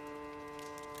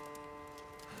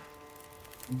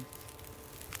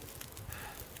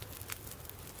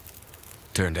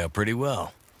 Turned out pretty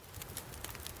well.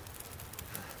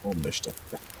 15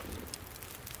 dakika.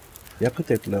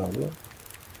 Yakıt ekle abi.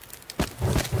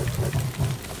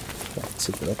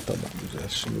 Sıfır tamam güzel.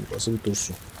 Şimdi burası bir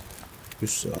dursun.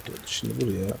 3 saat oldu. Şimdi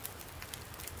buraya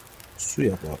su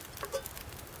yap abi.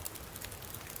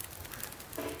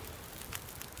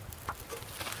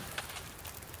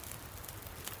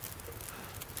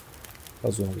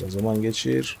 Az önce zaman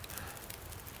geçir.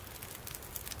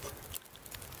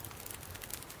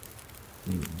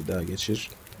 Bir daha geçir.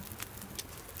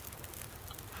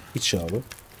 İç abi.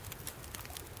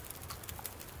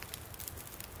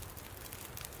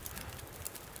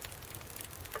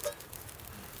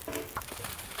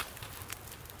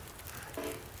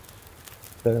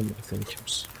 Efenim efenim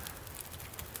kimsin?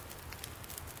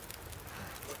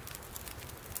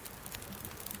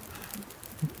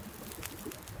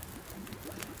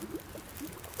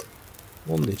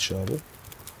 Onu da iç abi.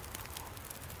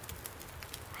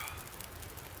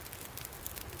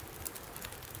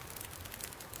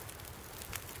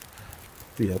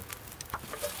 Bir yap.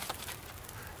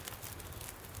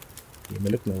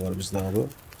 Yemelik ne var bizde abi?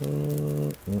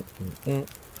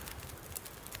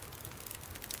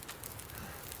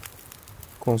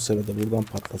 Konserve de buradan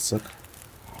patlatsak.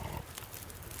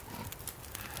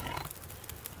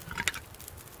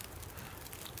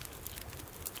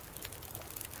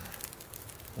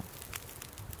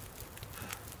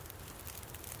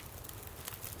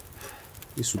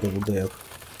 Bir su da burada yap.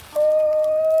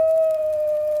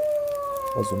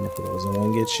 Az ona kadar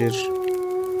zaman geçir.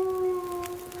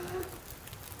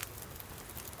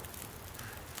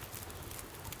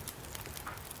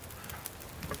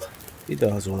 Bir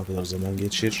daha sonra kadar zaman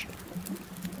geçir.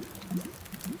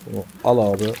 Bunu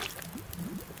al abi.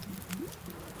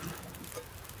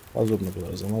 Az ona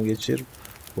kadar zaman geçir.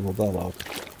 Bunu da al abi.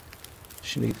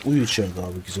 Şimdi git uyu içeride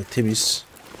abi, güzel temiz.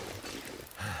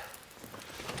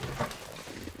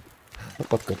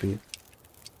 Kapat kapıyı.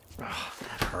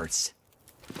 That hurts.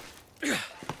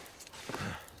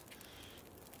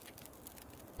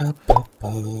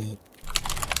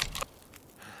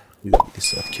 Uyu, bir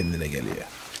saat kendine geliyor.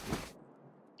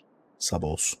 Sabah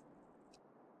olsun.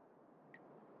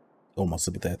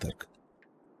 Olmazsa bir daha yatar.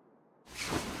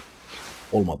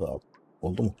 Olmadı abi.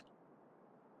 Oldu mu?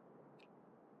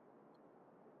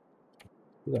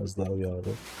 Biraz daha uyu abi.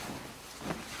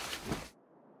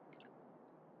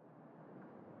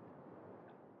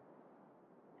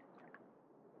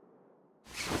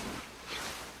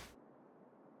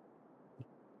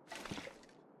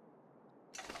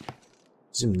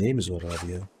 Bizim neyimiz var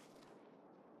abi ya?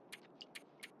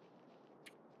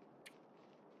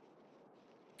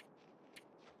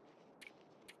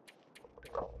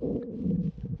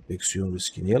 Enfeksiyon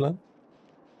riski. Niye lan?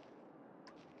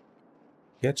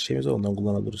 Gerçi şeyimiz var, ondan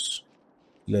kullanabiliriz.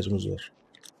 İlacımız var.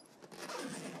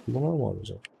 Kullanalım mı abi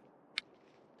hocam?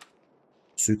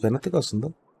 Suyu kaynattık aslında.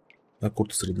 Ha,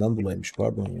 kurt ısırığından dolayıymış.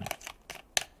 Pardon ya.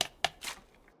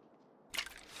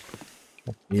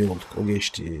 İyi olduk. O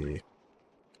geçti.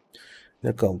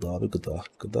 Ne kaldı abi? Gıda.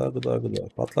 Gıda.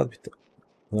 Patlat bir tane.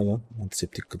 Ne lan?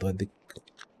 Antiseptik gıda dedik.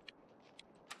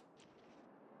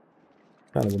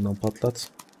 Yani bundan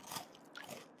patlat.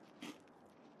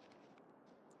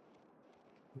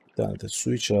 Bir tane de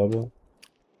su iç abi.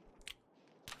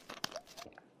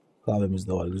 Kahvemiz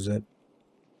de var, güzel.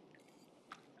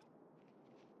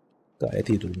 Gayet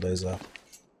iyi durumdayız abi.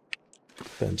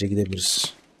 Bence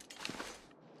gidebiliriz.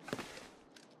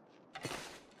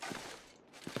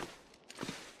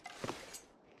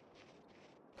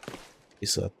 Bir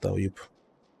saat daha uyup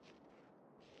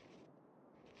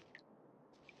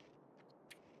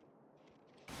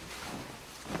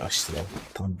açtıralım.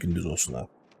 Tam gündüz olsun abi.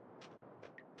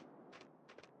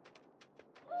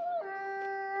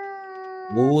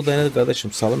 Bu dayanır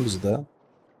kardeşim, salın bizi daha.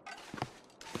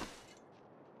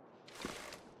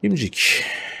 Kimcik.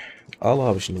 Al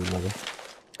abi şimdi bunları.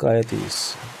 Gayet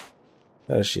iyiyiz.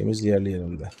 Her şeyimiz yerli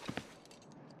yerinde.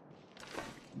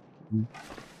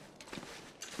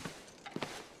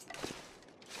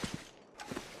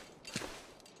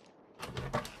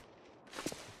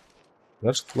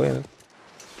 Biraz tıkla yani.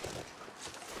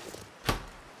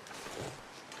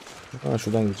 Ha,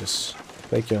 şuradan gideceğiz.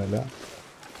 Pekala.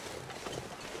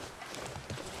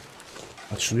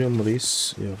 Açılıyor mu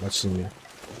reis? Yok, açılmıyor.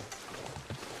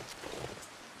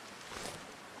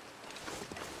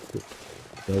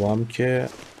 Devam ki.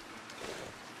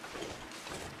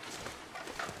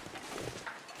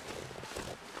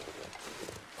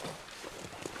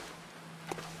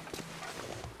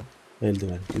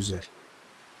 Eldiven güzel.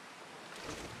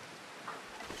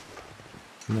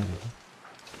 Nerede?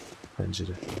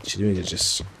 Pencere. İçeri mi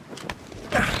gireceğiz?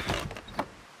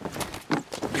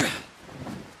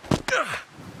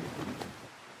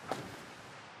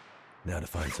 Now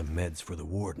to find some meds for the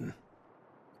warden.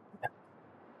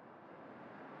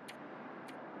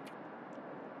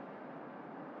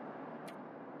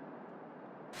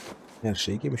 Her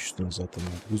şeyi giymiş üstüne zaten.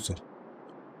 Güzel.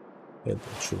 Evet,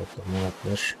 çoraplar,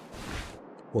 moratlar.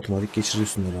 Otomatik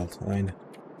geçiriyorsun herhalde. Aynen.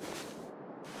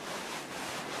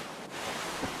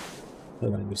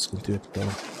 Herhangi bir sıkıntı yok.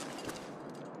 Tamam.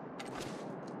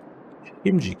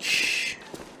 Kimcik.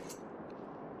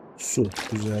 Su.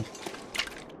 Güzel.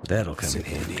 That'll come in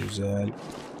handy. Güzel.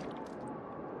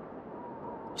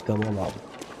 Kitabı al abi.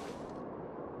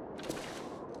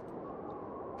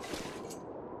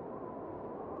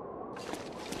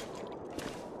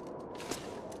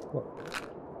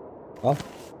 Al.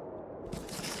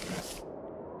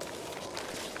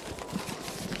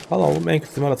 Al oğlum, en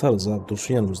kötü ihtimal atarız abi.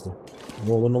 Dursun yanımızda.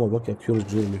 Ne olur ne olmaz, bak yakıyoruz,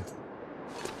 güzel oluyor.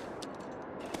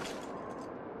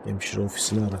 Hemşire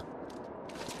ofisini ara.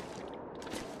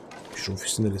 Hemşire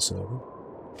ofisi neresi abi?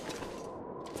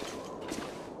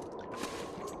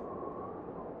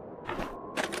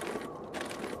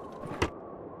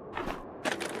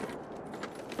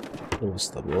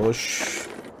 Orası da boş.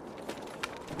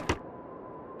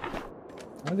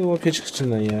 Hadi ortaya çık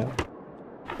içinden ya.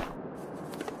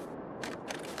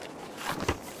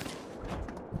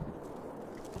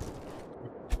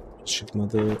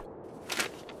 Çıkmadı.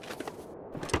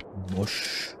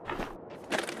 Boş.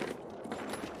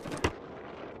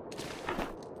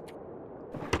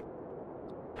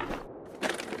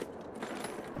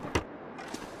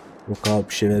 Yok abi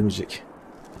bir şey vermeyecek.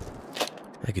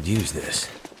 I could use this.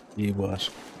 İyi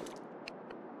var.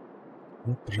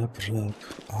 Rap rap rap.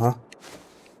 Aha.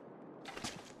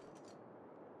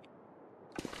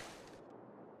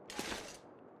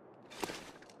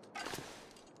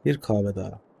 Bir kahve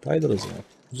daha. Kaydırırız ya.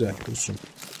 Güzel dursun.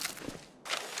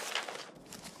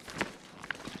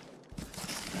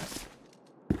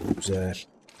 Güzel.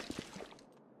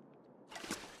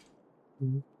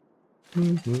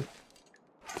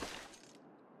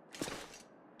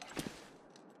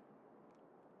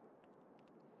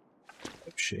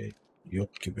 Bir şey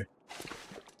yok gibi.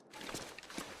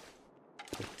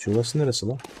 Şurası neresi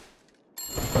lan?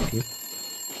 Bakayım.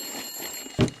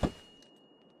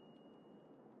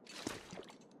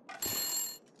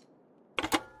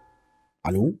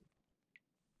 Alo?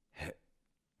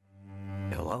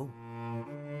 Hello?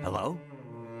 Hello?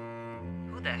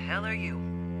 Who the hell are you?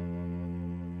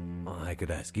 I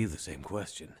could ask you the same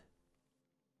question.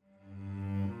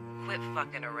 Quit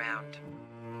fucking around.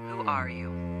 Who are you?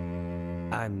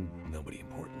 I'm nobody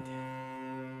important.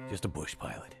 Just a bush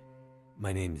pilot.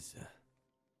 My name's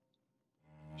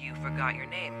You forgot your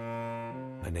name.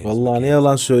 my name's Vallahi ne Mackenzi.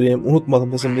 yalan söyleyeyim.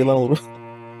 Unutmadım desem yalan olur.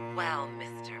 Well,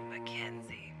 Mr.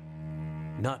 Mackenzi.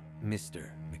 Not Mr.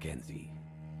 Mackenzi.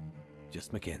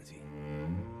 Just Mackenzi.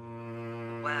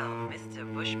 Well,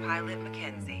 Mr. Bush Pilot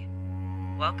Mackenzi.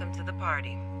 Welcome to the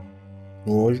party.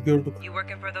 Hoş gördük. You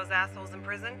working for those assholes in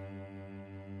prison?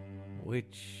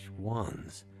 Which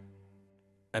ones?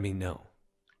 I mean, no.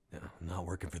 No, I'm not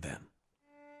working for them.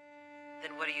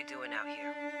 Then what are you doing out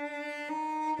here?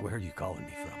 Where are you calling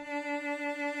me from?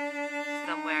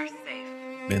 Somewhere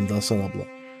safe. Ben de Hasan abla.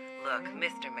 Look,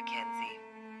 Mr. Mackenzi.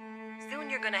 Soon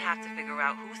you're gonna have to figure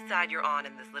out whose side you're on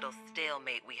in this little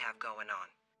stalemate we have going on.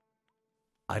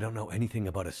 I don't know anything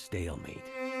about a stalemate.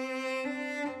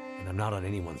 And I'm not on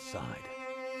anyone's side.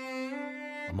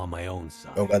 I'm on my own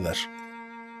side. O kadar.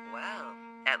 Well,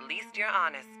 at least you're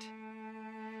honest.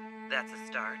 That's a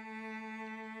start.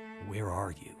 Where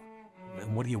are you?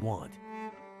 And what do you want?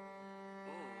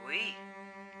 Ooh-wee.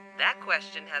 That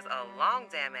question has a long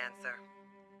damn answer.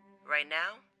 Right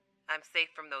now, I'm safe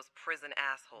from those prison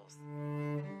assholes.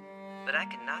 But I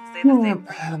cannot say the same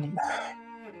for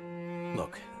you.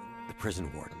 Look, the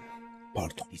prison warden.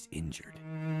 Pardon. He's injured.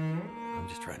 I'm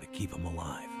just trying to keep him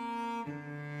alive.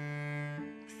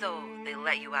 So they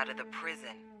let you out of the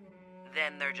prison.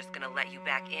 Then they're just gonna let you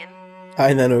back in?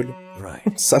 Aynen öyle.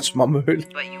 Right. Saçma mı öyle?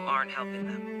 But you aren't helping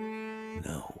them.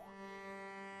 No.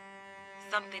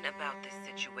 Something about this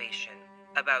situation,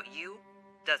 about you,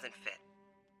 doesn't fit.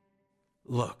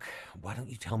 Look, why don't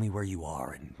you tell me where you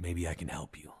are and maybe I can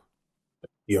help you?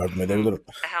 Yardım edebilirim.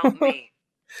 Help me.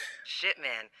 Shit,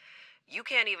 man. You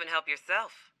can't even help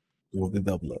yourself. Dur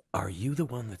dedi abla. Are you the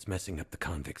one that's messing up the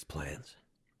convicts' plans?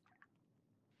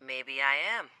 Maybe I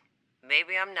am.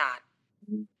 Maybe I'm not.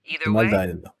 Either İhtimal way,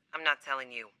 dahilinde. I'm not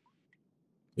telling you.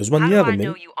 O zaman How niye do I aradın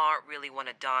know beni? you aren't really one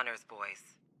of Donner's boys?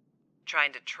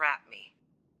 Trying to trap me.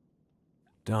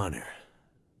 Donner.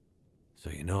 So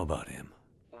you know about him.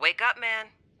 Wake up, man.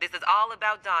 This is all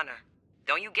about Donner.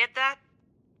 Don't you get that?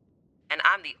 And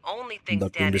I'm the only thing Dakika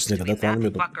standing öncesine between kadar that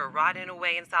tanımıyordum. fucker rotting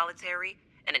away in solitary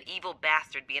and an evil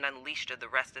bastard being unleashed to the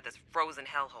rest of this frozen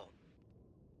hellhole.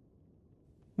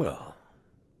 Well,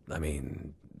 I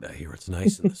mean, I hear it's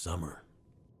nice in the summer.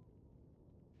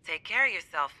 Take care of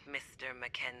yourself, Mr.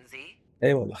 Mackenzie.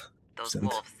 Eyvallah. Those Sen de.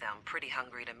 wolves sound pretty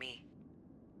hungry to me.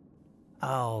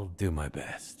 I'll do my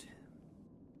best.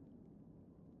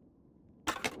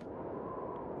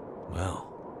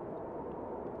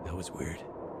 Well, that was weird.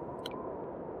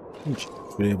 Hiç.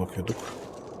 Buraya bakıyorduk.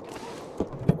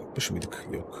 Bakmış mıydık?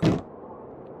 Yok.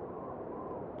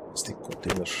 Stick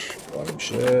konteyner var bir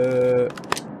şey.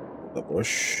 Bu da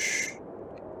boş.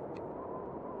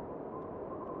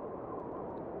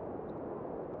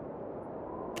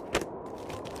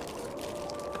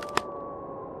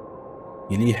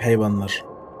 Yeni hayvanlar.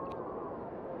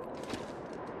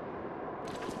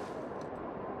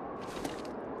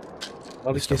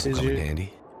 Balık This double come in kesici. handy.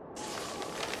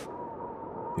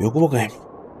 Yok mu bakayım?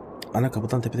 Ana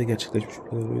kapıdan tepede gerçekleşmiş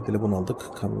bir telefon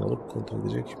aldık. Kamyon alıp kontrol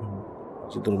edecek.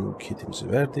 Acil durum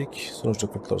kitimizi verdik. Sonuçta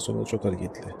kurtlar sonunda çok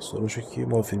hareketli. Sorun şu ki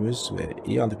morfinimiz ve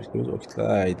iyi antibiyotikimiz o kitle.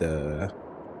 Hayda.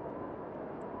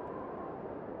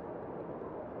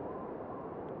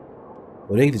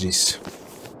 Oraya gideceğiz.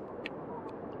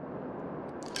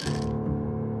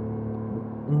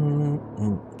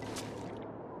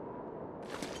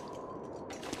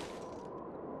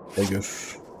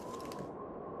 Gör.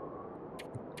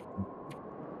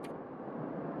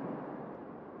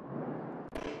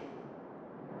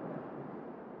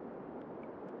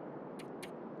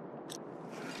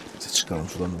 çıkalım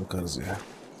şuradan bakarız ya.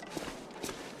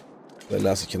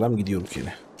 Velhasıl kelam gidiyoruz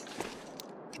yine.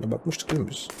 Şuna bakmıştık değil mi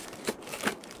biz?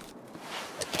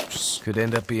 Could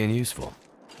end up being useful.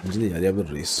 Bence de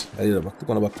yarayabilir reis. Her yere baktık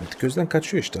ona bakmadık. Gözden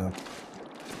kaçıyor işte abi.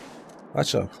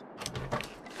 Aç abi.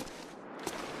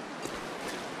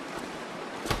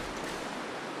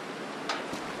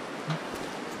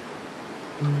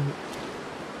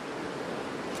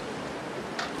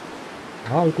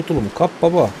 Ha kutulu mu? Kap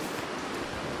baba.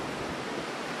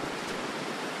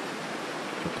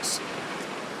 Çok kısa.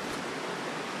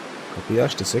 Kapıyı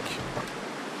aç desek.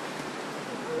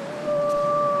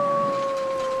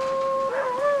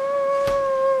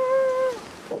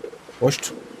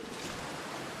 Hoşt.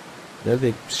 Nerede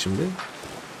gitmiş şimdi?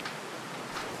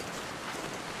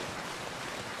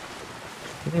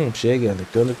 Şeye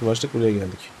geldik. Döndük başlık buraya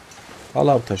geldik. Al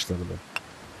abi taşları da.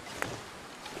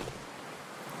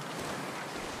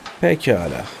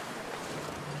 Pekala.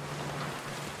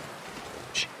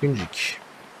 Şıkkıncık.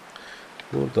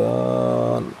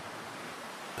 Buradan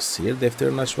seyir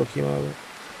defterini aç bakayım abi.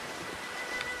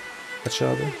 Aç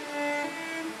abi.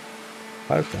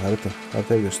 Harita.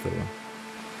 Haritayı göster bana.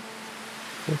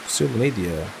 Bu kısa yolu neydi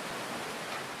ya?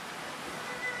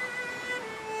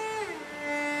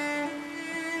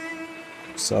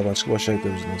 Sağdan çıkıp aşağı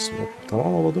gidiyoruz nasıl?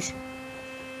 Tamam baba dur.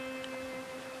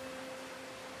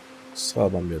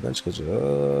 Sağdan bir yerden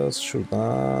çıkacağız.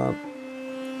 Şuradan.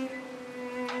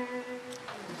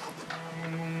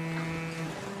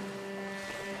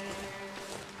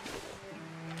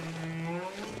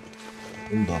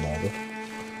 Bundan abi.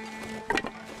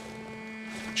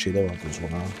 Şey de vardı o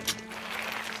zaman ha.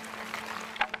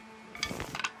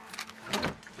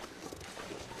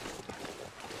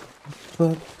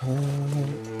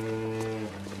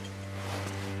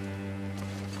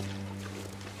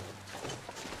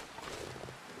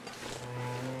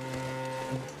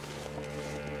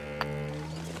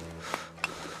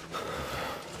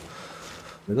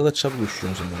 Ne kadar çabuk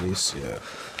üşüyorsun sen reis ya.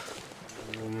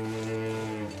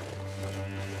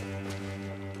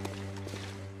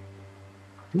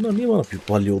 Bunlar niye bana büyük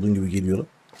balya olduğun gibi geliyor?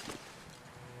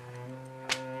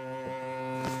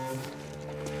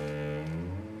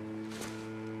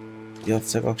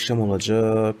 Yatsak akşam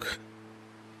olacak.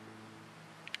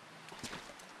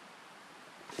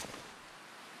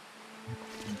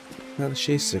 Her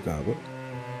şey istek abi.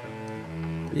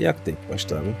 Yak da ilk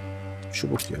başta abi.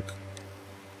 Çubuk yak.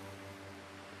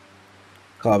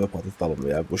 Kahve patlatalım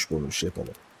veya kuşburnu bir şey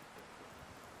yapalım.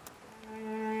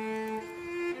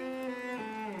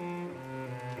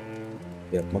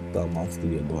 Yapmak daha mantıklı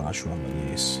geldi bana şu anda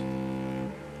niyeyse.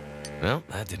 Well,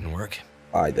 that didn't work.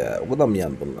 Hayda, o kadar mı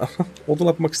yandın lan? Odun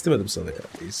atmak istemedim sana ya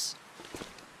reis.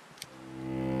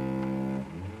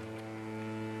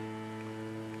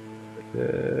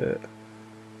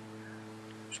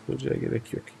 Psikolojiye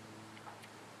gerek yok.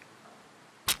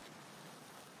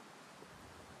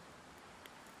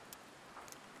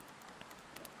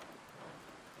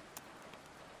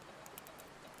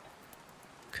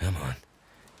 Come on.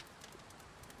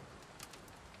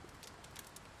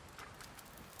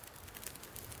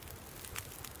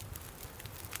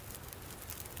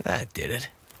 That did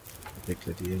it.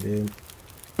 Bekle diyelim.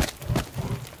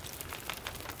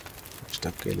 5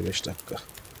 dakika 55 dakika.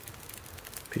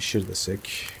 Pişir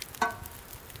desek.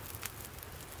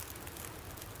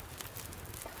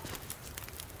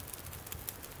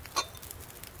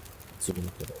 Sonuna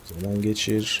kadar zaman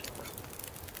geçir.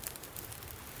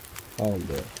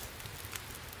 Aldı.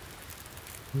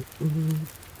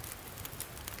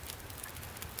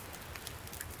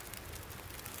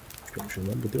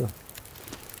 Şundan bu değil mi?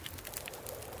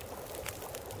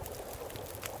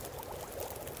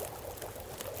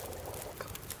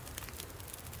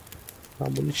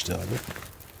 Tam bunun işte abi.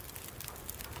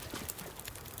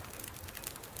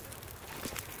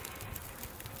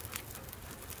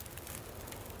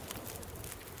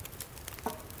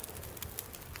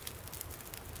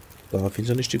 Daha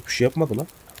fincan hiç bir şey yapmadı lan.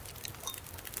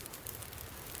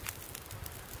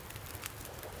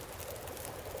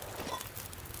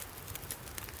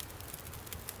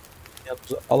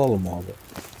 Alalım abi.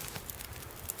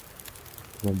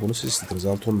 Bunu siz istediniz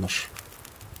Altonlar.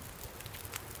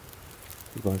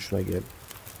 Buradan şuna gel.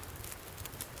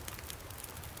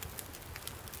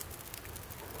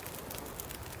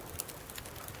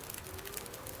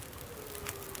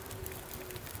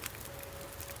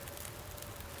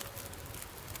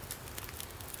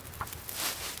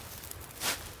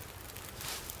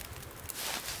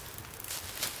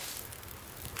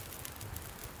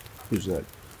 Güzel.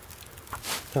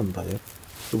 Tam daha yap.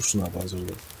 Dursun abi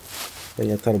hazırda. Ben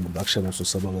yatarım burada. Akşam olsun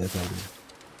sabahla yatarım.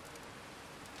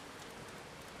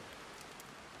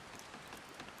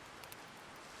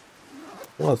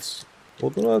 At.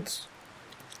 Odun at.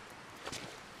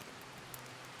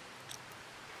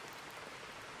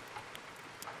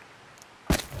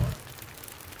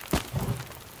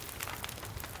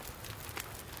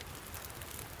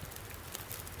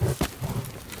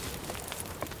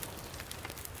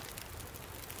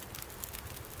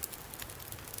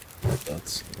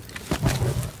 At.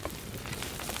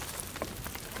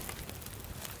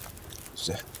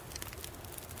 Güzel.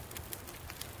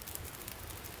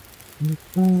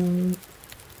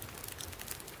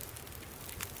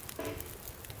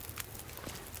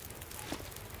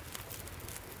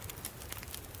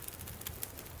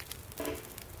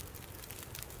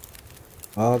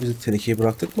 Aa, biz tenekeyi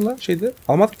bıraktık mı lan şeyde?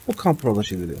 Almadık mı kamp orada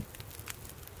şeyleri?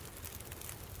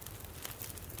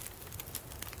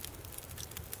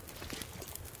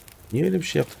 Niye öyle bir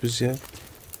şey yaptık biz ya?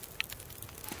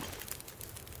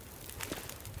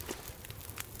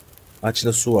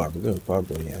 İçinde su vardı değil mi?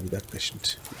 Pardon ya, bir dakika şimdi.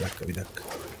 Bir dakika.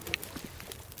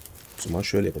 O zaman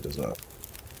şöyle yapacağız abi.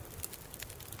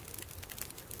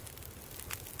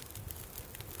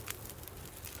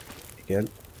 Gel.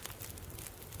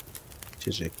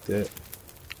 İçecekte.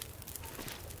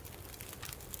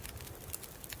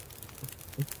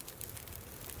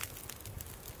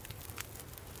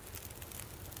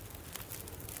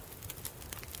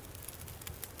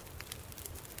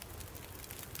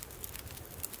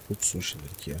 Tutsun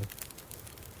şimdilik ya.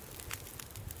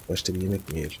 Başta bir yemek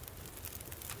mi yiyelim?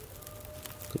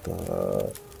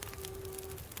 Gıda.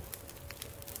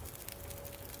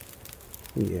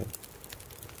 İyi.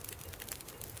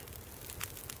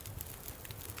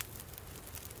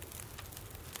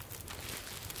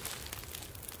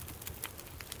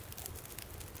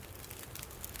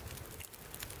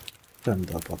 Ben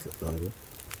daha patladı abi.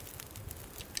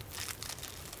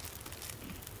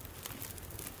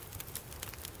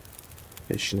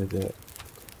 Peşine de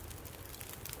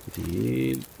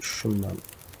değil, şundan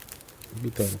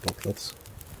bir tane patlat.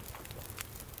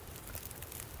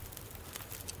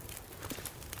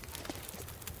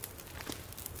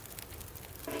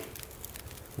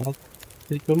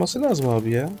 Delik olması lazım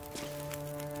abi ya.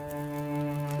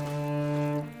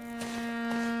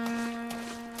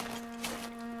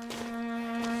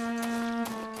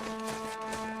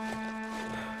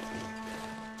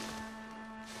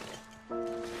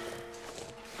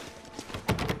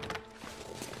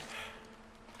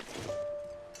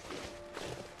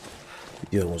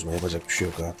 Diyorum o zaman, yapacak bir şey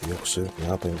yok abi. Yoksa ne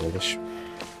yapayım kardeşim?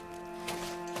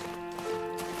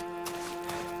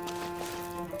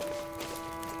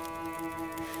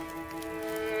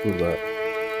 Burada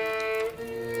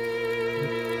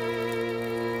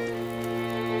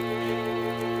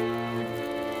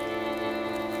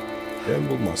ben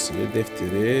bulması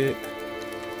defteri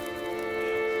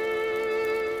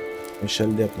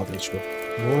meşale yapmadı hiç bu.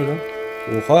 Ne oluyor lan?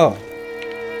 Oha!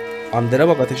 Andere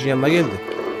bak, ateşin yanına geldi.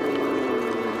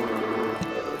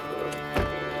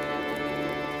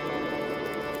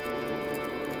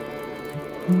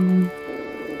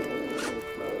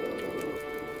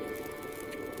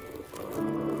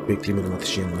 Beklemedim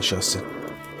ateşin yanına şahsen.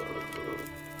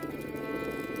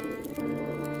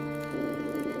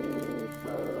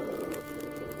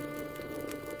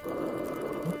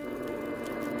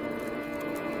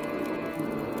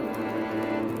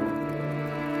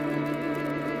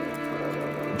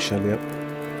 Meşale yap.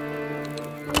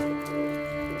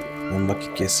 Ben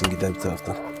vakit geçsin, gider bir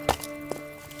taraftan.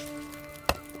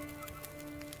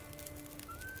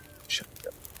 Meşale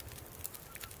yap.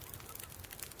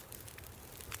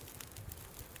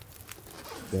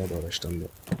 Daha da araçtan da.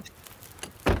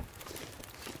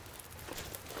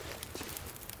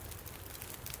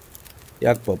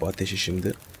 Yak baba ateşi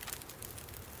şimdi.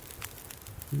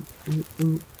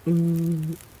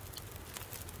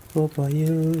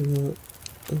 Babayı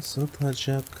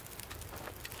ısıtacak.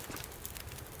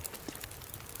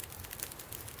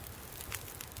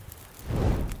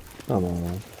 Tamam.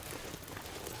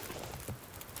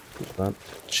 Buradan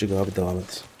çık abi, devam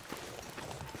et.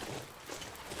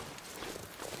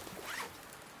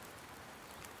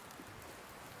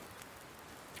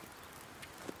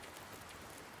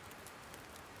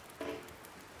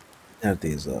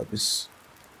 Neredeyiz abi biz?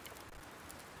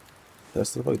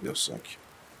 Ters tarafa gidiyoruz sanki.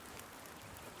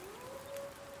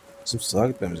 Bizim sağa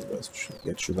gitmemiz lazım.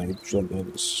 Geç şuradan gidip şuradan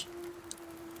döneriz.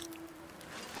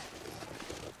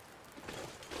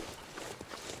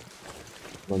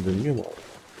 Buradan dönmüyor mu abi?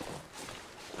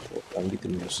 Oradan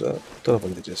gidilmiyorsa bu tarafa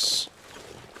gideceğiz.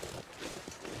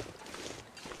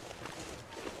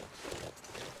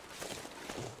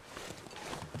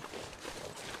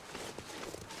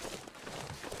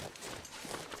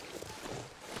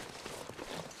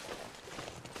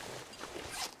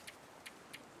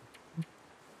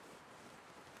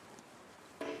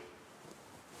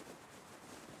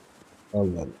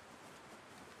 Allah Allah.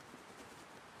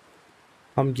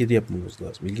 Tam geri yapmamız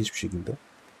lazım. İlginç bir şekilde.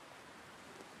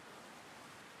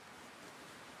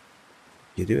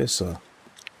 Geri ve sağ.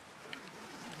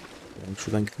 Yani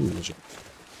şuradan gideyim mi hocam?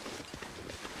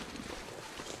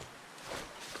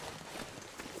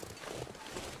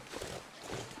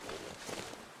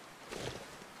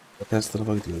 Ters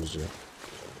tarafa gidiyoruz ya.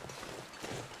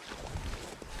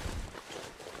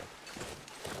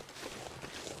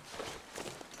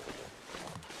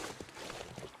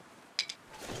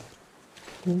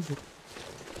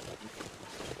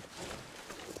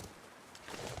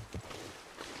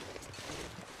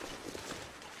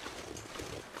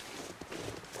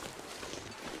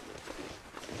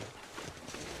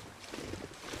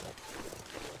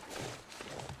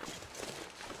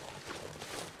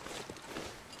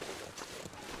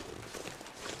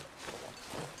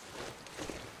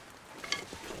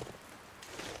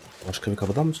 Başka bir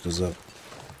kapıdan mı çıkacağız abi?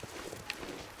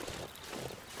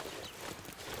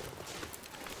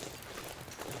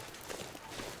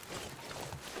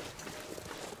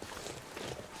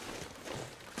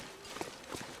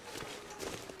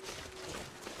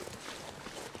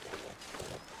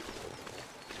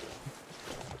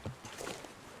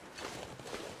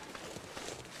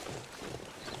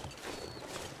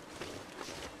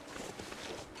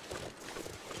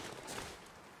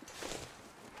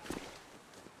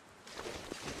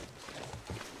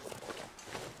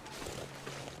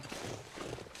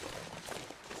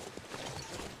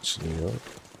 Açılıyor.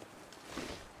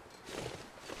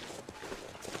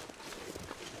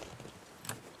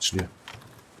 Açılıyor.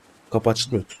 Kapı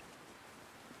açılmıyor.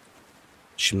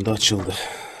 Şimdi açıldı.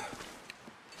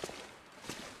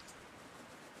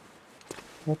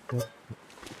 Hop hop.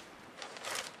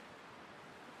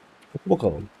 Oku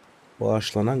bakalım.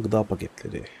 Bağışlanan gıda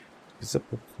paketleri. Bize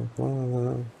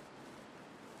tamam.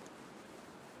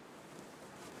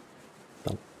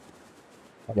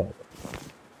 Hadi abi.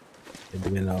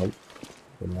 Beni al.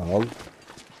 Beni al.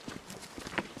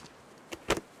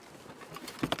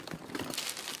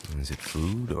 Is it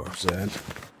food or... Güzel.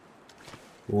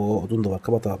 Oo, odun da var.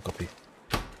 Kapat abi kapıyı.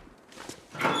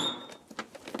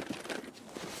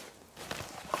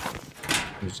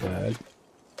 Güzel.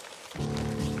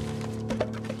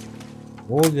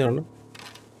 Ne oluyor lan?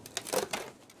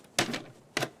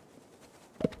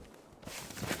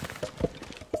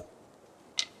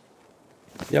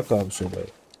 Yak abi sobayı.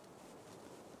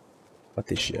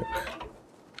 Ateşi yak.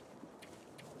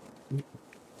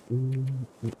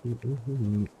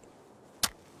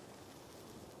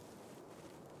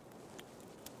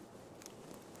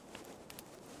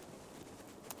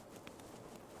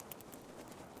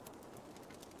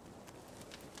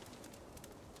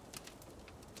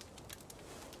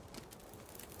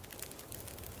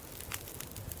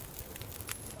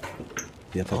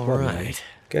 Yatak var mı? Alright.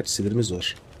 Gerçi sinirimiz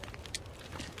var.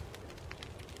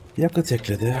 Yakıt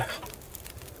ekledi.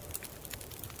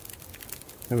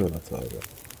 Hemen at abi.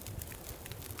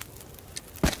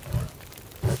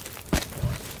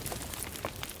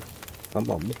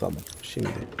 Tamam mı? Tamam. Şimdi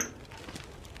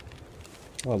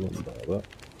al onu da abi.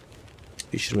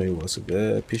 Pişirme yuvası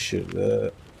de pişir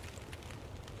de.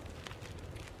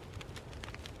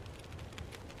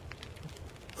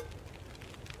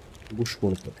 Kuş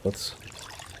bunu patlat.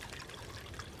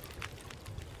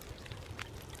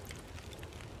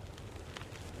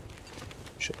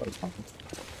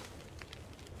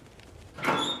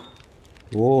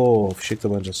 Oo, fişek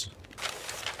tabancası.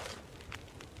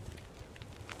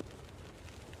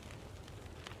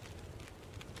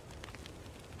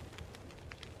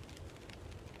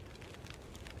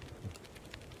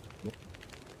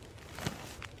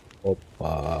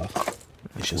 Hoppa.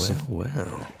 Yaşasın. Well.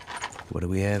 What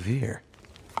do we have here?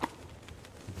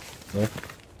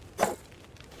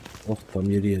 Oh,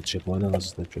 tam yeri yetecek. Bana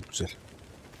ağzında çok güzel.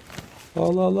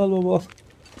 Al al al baba al.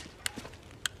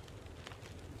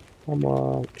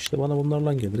 Ama işte bana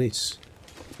bunlarla gel reis.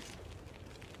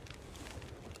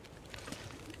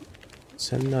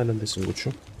 Sen ne halindesin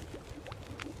koçum?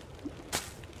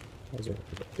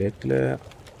 Bekle.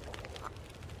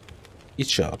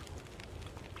 İç abi.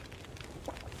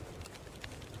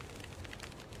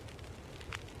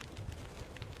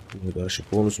 Burada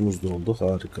aşık bonusumuz da oldu.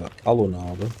 Harika. Al onu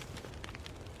abi.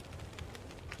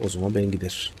 O zaman ben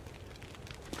gider.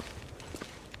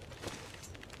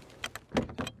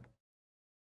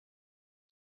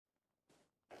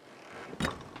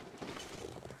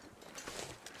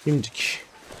 Şimdilik.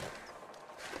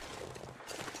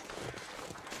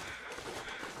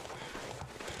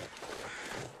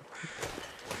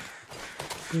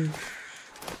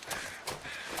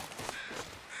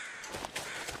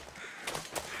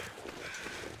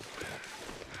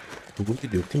 Bugün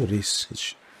gidiyor değil mi reis?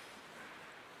 Hiç.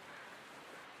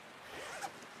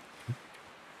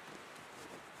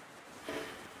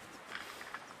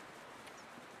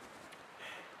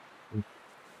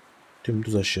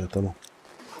 Dümdüz aşağı, tamam.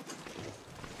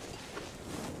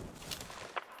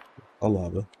 Al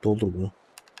abi. Doldur bunu.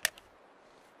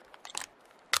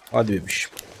 Hadi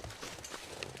bebişim.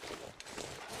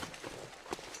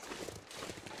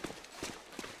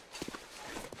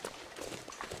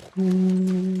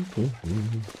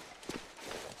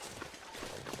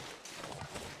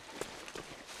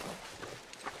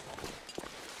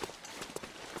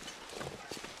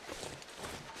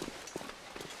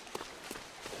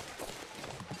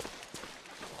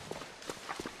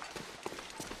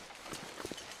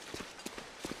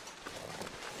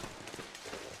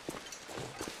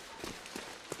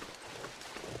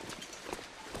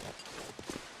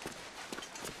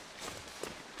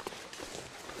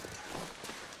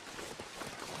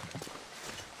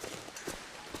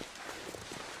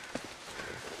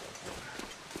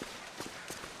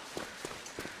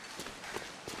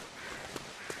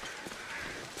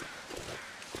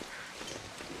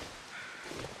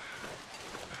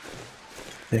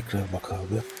 Tekrar bak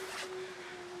abi.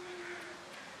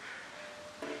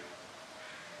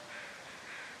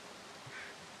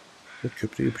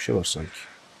 Köprü gibi bir şey var sanki.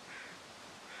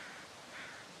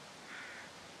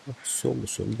 Sollu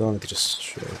sollu devam edeceğiz.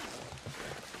 Şöyle.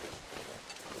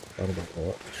 Araba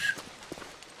var.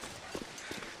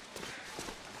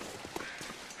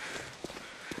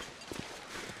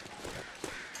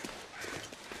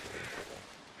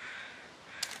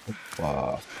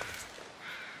 Hoppa.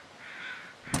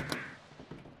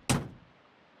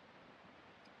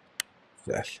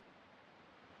 Güzel.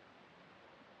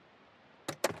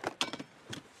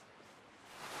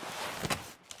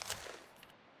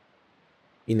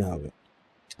 İn abi.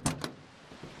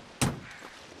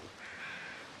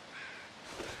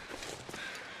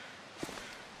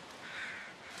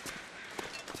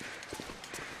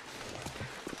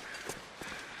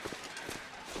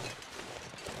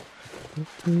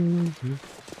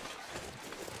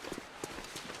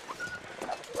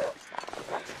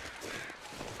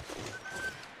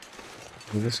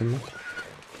 Neredesin lan?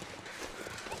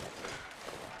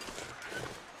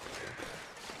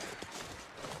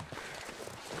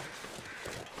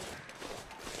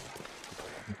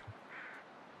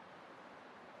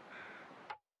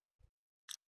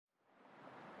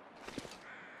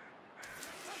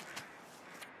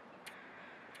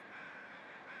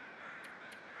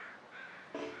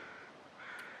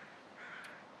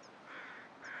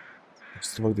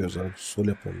 Mustafa gidiyoruz abi. Sol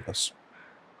yapmam lazım.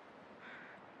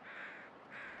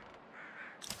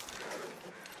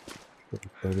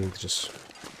 Böyle gideceğiz.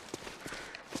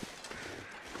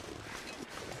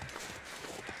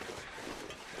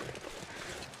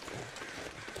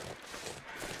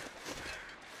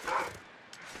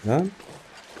 Lan.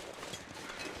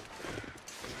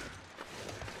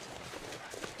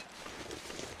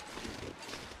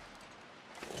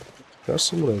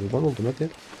 Çıkarsın buraya. Kurban oldum hadi.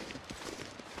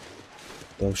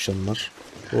 Tavşanlar.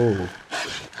 Oo.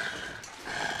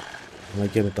 Ama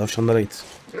gene tavşanlara git.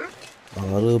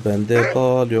 Arı bende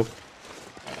bal yok.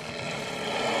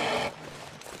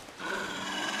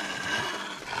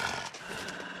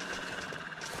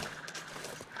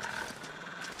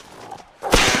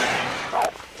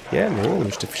 Gelme oğlum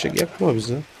işte fişek yakma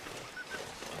bize.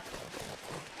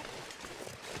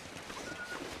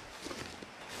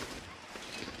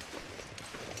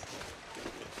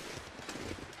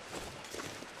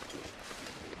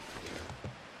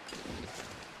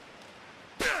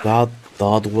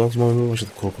 Daha duvarlamaya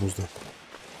başladık korkumuzdan.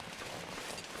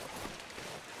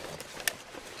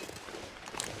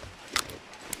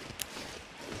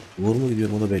 Vur mu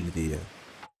gidiyorum o da belli değil ya.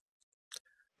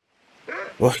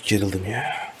 Oh gerildim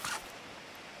ya.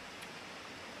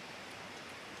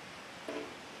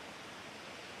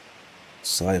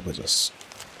 Sağ yapacağız.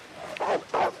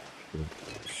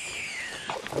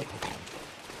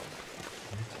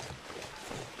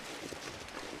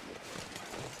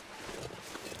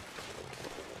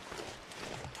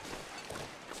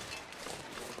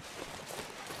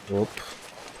 Hop.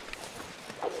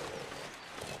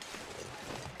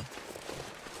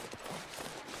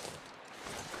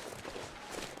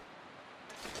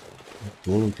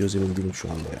 Oğlum göz emin değilim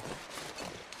şu anda ya.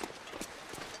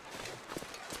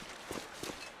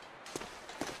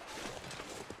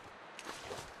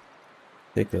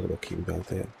 Tekrar bakayım bir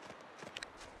haritaya.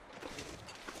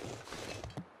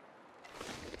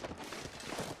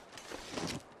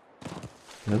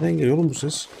 Nereden geliyor oğlum bu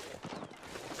ses?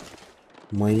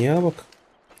 Manyağa bak.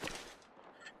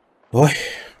 Oy.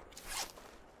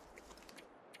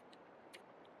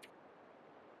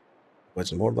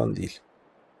 Bacım oradan değil.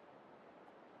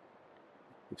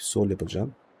 Sol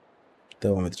yapacağım.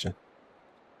 Devam edeceğim.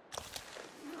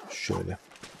 Şöyle.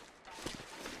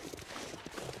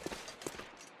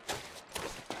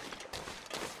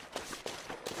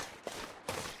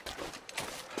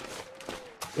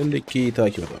 Öndekiyi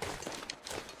takip edelim.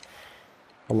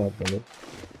 Allah balı.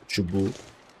 Çubuğu.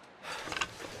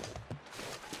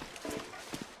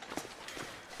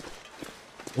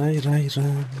 Ray ray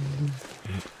ray.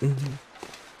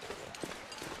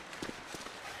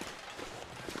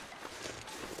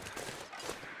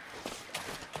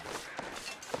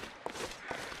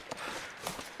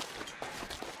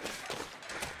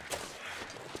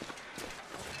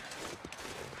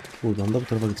 Buradan da bu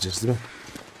tarafa gideceğiz değil mi?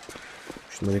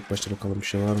 Şunlara ilk başta bakalım bir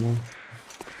şey var mı?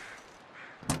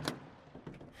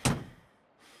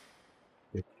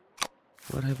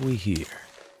 What have we here?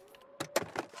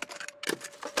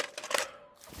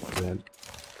 Güzel.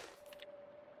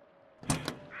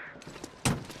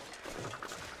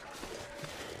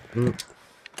 Hı.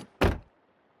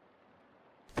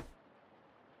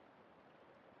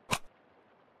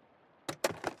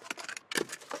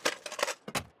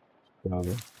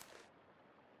 Abi.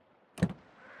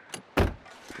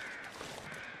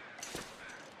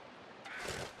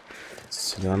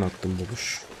 Silahın aklım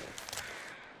buluş.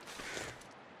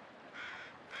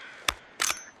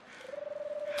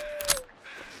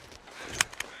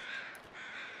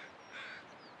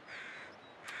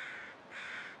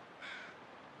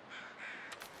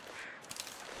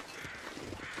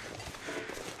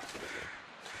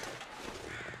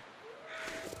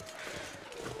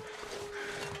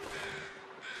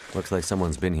 Looks like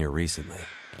someone's been here recently.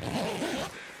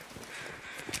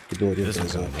 Bir doğru This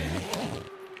yapacağız will abi. go handy.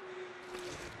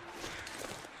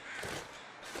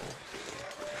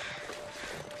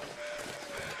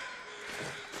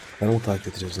 Ben onu takip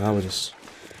edeceğiz. Ne yapacağız?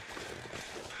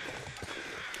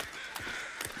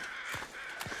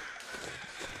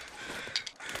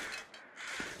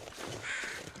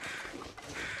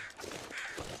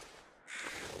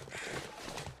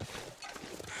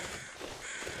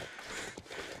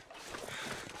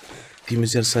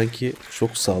 Gittiğimiz yer sanki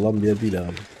çok sağlam bir yer değil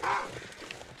abi.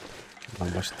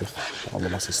 Ben başladı.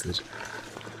 Ağlama sesleri.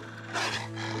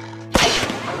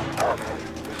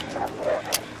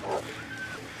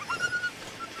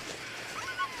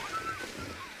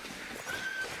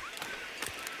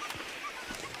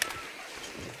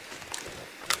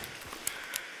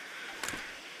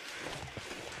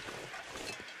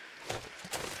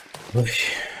 Ay.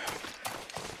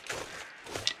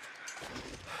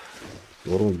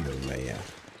 Doğru mu biliyorum ben ya?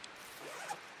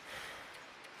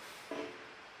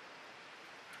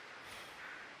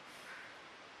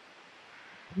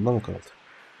 Bunda mı kaldı?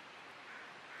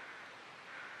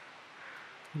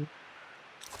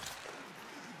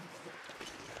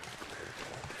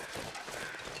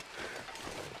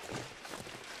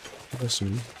 Burası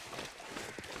mı?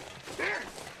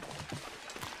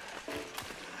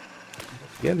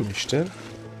 Gelme işte.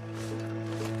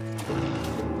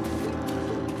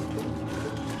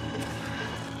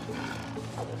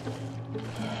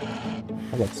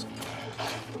 Evet.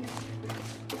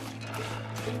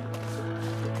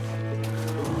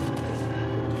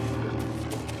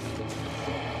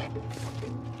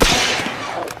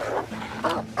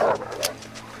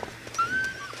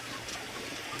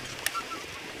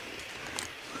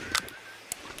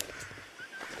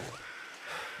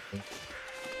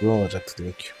 Ne olacaktı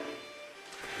demek ki?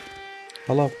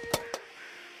 Hala.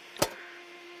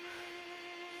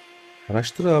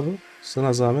 Araştır abi.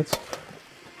 Sana zahmet.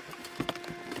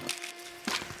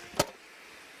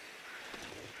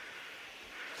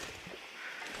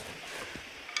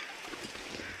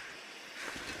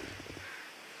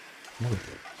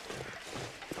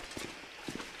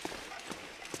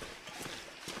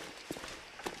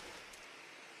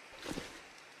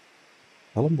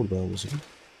 Alın burada abi o zaman.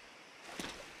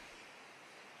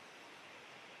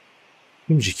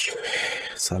 Kimcik.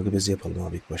 Sargı bezi yapalım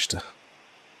abi ilk başta.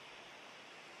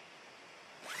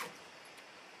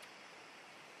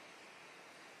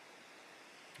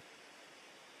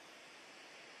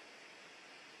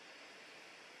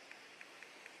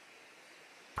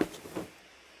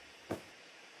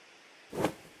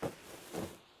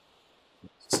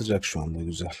 Sıcak şu anda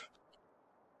güzel.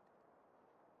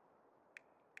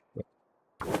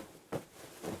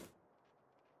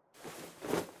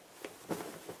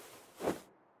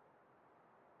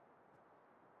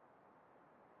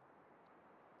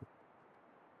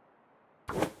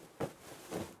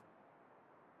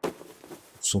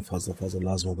 Olsun fazla fazla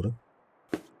lazım olur.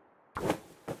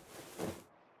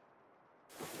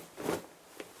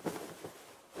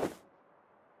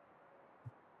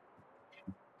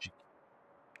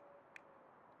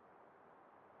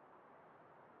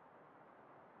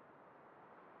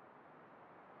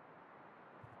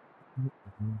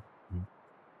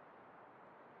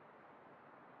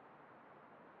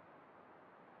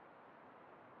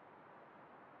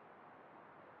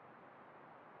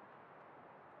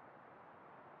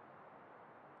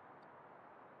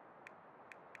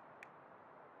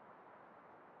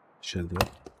 İçeride.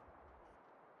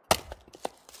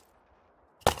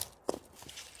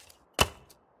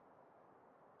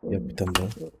 Yap bir tane daha.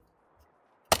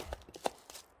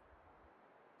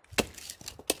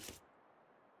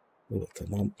 Evet,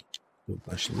 tamam.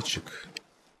 Buradan şimdi çık.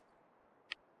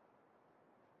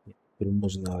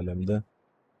 Durumumuz ne alemde?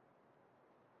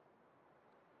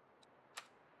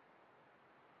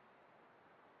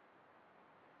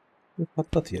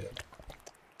 Patlat ya.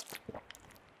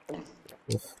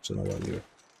 Of, canavar gibi.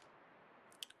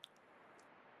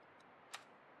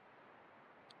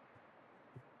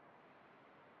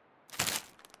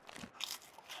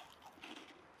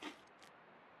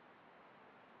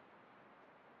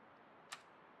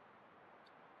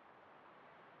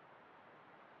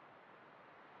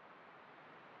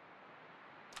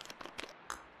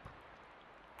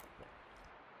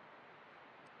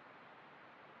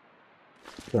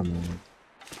 Tamam.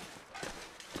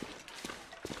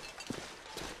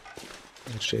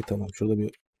 Her şey tamam. Şurada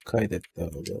bir kaydet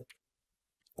abi.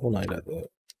 Onayladı.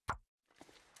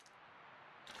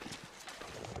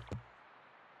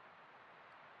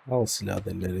 Al silah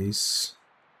reis.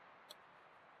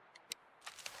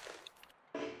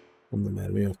 Bunda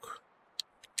mermi yok.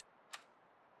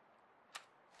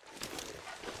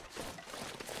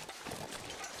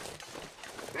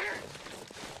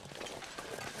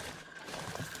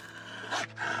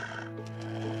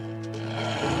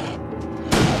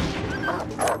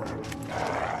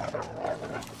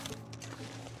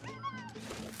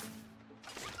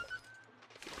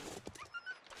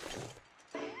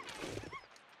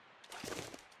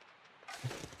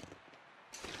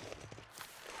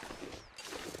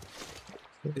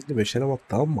 Bizde beşere bak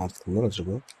daha mı mantıklı lan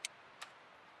acaba?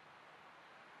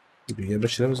 Dünya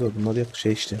beşerimiz var. Bunlar yak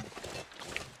şey işte.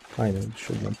 Aynen.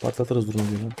 Şuradan patlatırız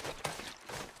durumu diyor.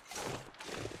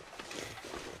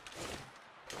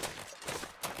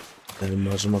 Benim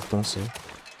harcamaktansa.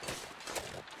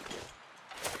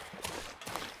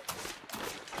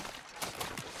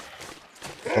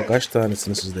 Bak kaç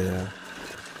tanesini sizde ya.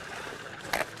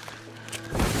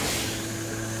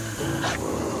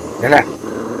 Gel.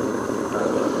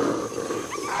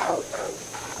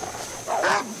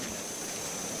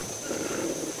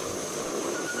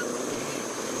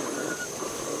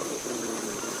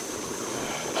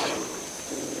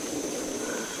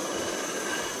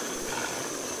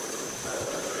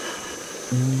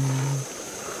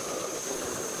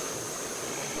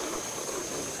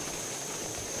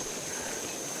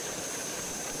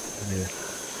 Evet.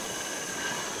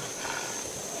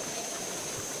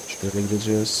 Şöyle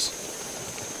gideceğiz.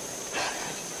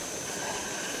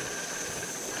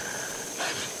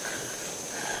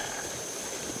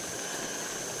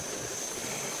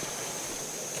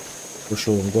 Koş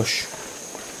oğlum koş.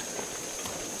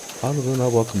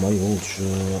 Ardına bakma yolcu.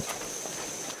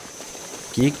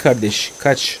 Geyik kardeş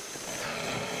kaç.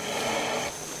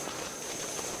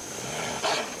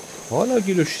 Hala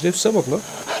geliyor, şerefsize bak lan.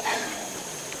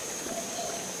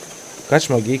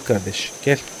 Kaçma geyik kardeş.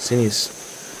 Gel seniyiz.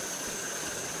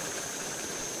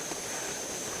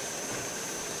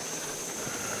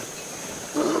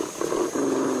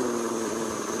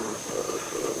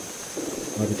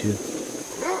 Ha bitiyor.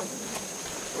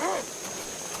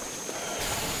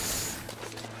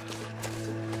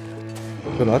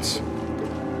 Şunu at.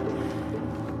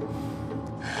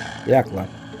 Yak lan.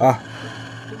 Ah.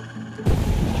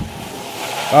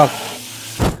 Al.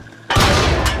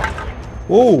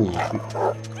 Oo.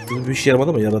 Bir şey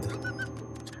yaramadı mı? Yaradı.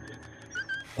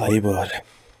 Ay bari.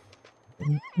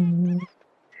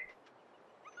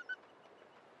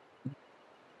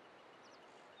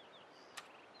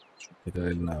 Çok tekrar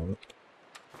eline abi.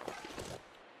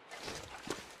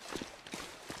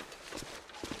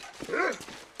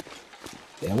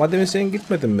 Ama demin sen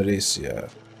gitmedin mi reis ya?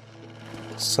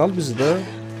 Sal bizi de.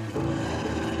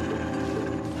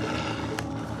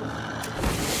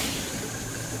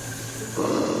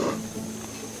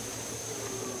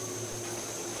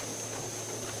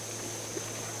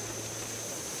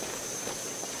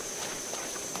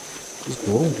 Biz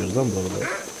doğru mu diyoruz lan bu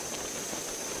arada?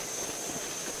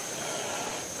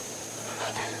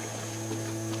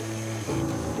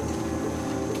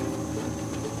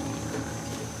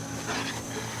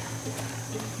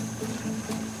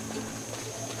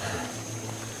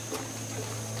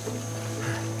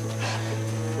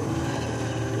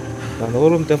 Lan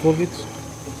oğlum defol git.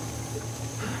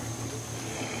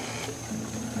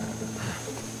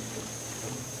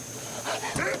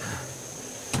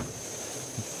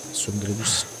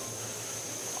 söndürebilirsin.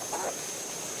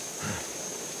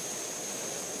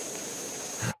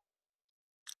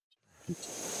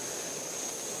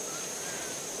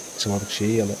 Açamadık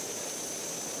şeyi yala.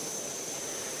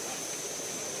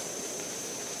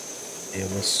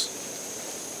 Eyvaz.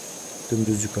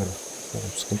 Dümdüz yukarı. Tamam,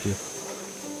 sıkıntı yok.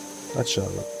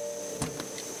 Aşağıda.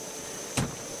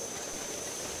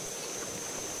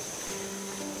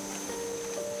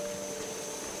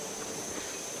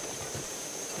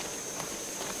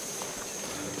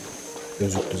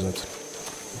 Gözüktü zaten.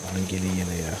 Lan gelin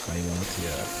yine ya, hayvanat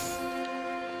ya.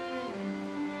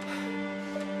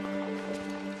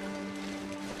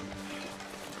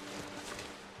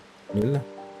 Öyle.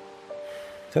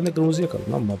 Sen de kırmızı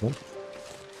yakalım lan babam.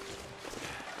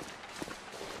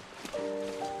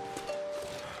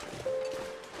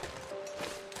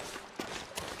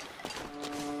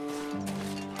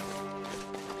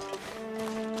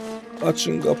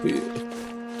 Açın kapıyı.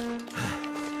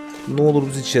 Ne olur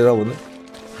bizi içeri alın.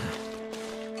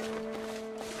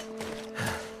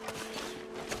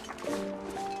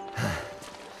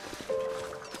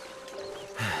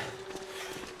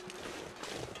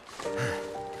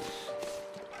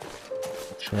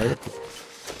 Şahit.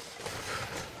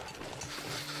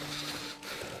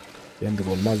 Yendik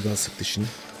olmaz, daha sık dişini.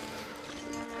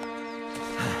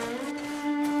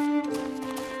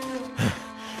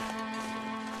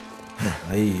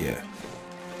 Ay ya.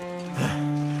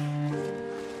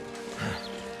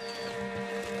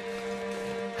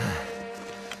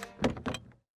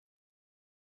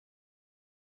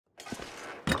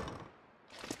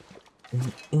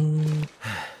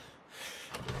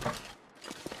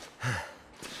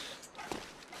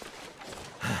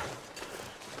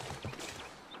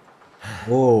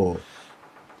 Oo.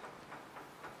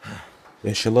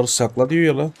 Eşyaları sakla diyor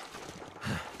ya lan.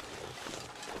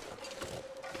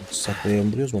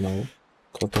 Saklayabiliyoruz mu lan o?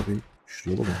 Tabii.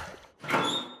 Şuraya bakalım.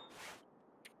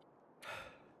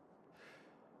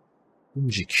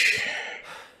 İncik.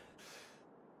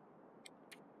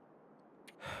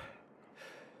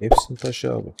 Hepsini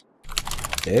taşı abi.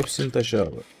 Hepsini taşı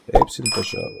abi. Hepsini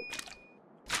taşı abi.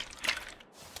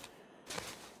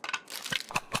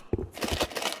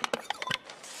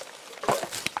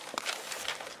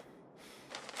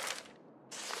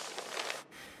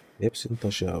 Hepsini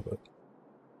taşı abi.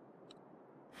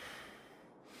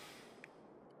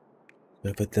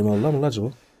 Kıyafetleme aldılar mı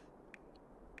acaba?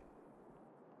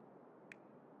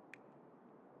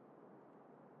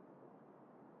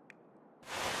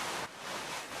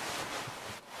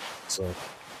 Sağ ol.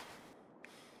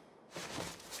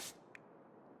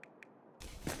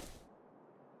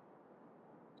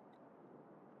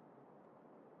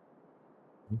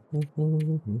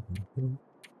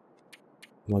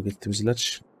 Ama gittiğimiz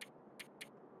ilaç.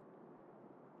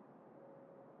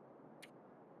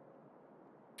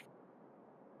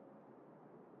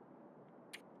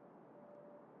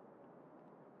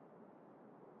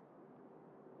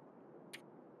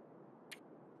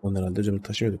 Onu herhalde hocam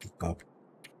taşımıyorduk abi.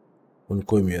 Onu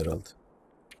koymuyor herhalde.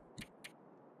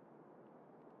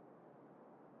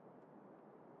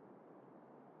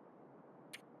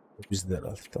 Bizde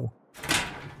herhalde, tamam.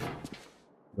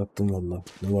 Baktım valla.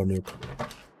 Ne var ne yok.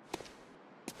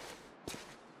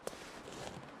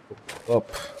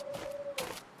 Hop.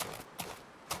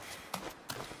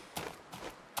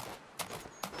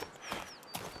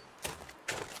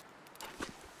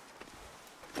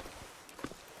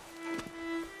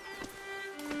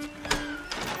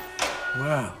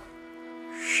 Wow.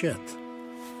 Shit.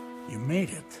 You made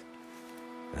it.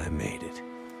 I made it.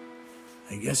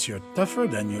 I guess you're tougher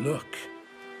than you look.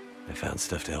 I found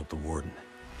stuff to help the warden.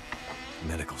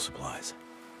 Medical supplies.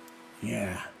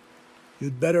 Yeah.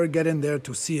 You'd better get in there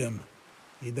to see him.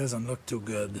 He doesn't look too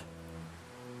good.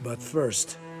 But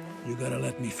first, you gotta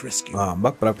let me frisk you.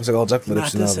 Bak bırakmasak alacaklar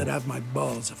hepsini Mathis abi. would have my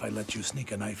balls if I let you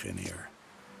sneak a knife in here.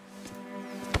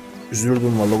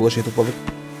 Üzülürdüm valla, bu da şey topladık.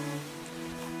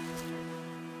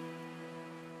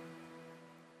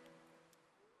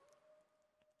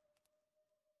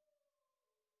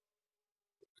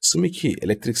 Kısım 2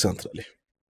 elektrik santrali.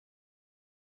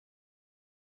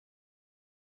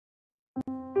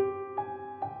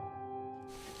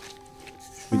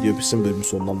 Şu video bitsin, bölümü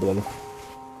sonlandıralım.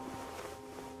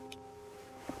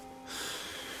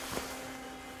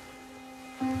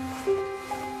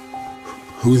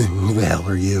 Who the hell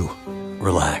are you?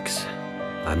 Relax.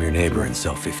 I'm your neighbor in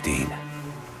cell 15.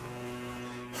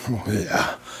 Oh,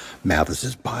 yeah.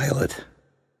 Mathis's pilot.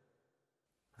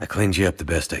 I cleaned you up the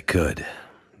best I could.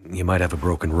 You might have a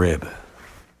broken rib.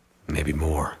 Maybe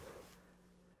more.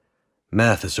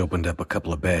 Mathis opened up a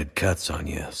couple of bad cuts on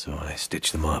you, so I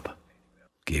stitched them up.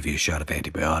 Gave you a shot of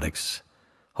antibiotics.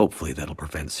 Hopefully that'll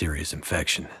prevent serious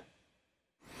infection.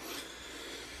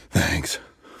 Thanks.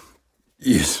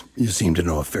 You seem to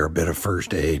know a fair bit of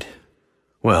first aid.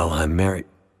 Well, I'm married.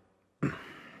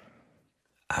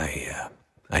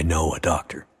 I know a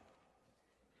doctor.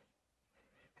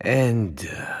 And,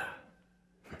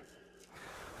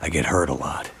 I get hurt a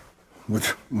lot.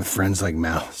 With friends like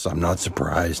Mathis, I'm not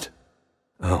surprised.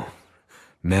 Oh,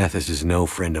 Mathis is no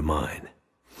friend of mine.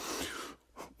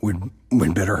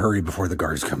 We'd better hurry before the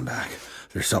guards come back.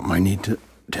 There's something I need to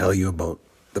tell you about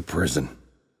the prison.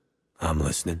 I'm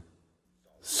listening.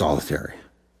 Solitary.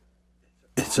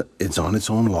 It's on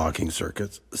its own locking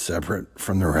circuits, separate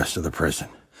from the rest of the prison.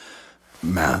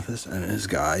 Mathis and his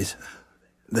guys,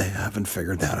 they haven't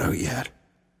figured that out yet.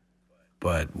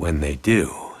 But when they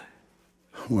do...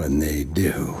 When they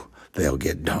do, they'll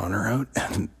get Donner out,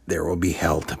 and there will be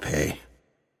hell to pay.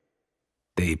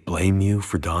 They blame you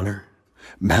for Donner?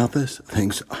 Mathis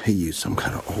thinks I used some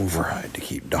kind of override to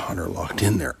keep Donner locked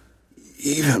in there,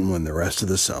 even when the rest of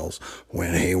the cells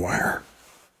went haywire.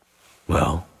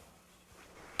 Well,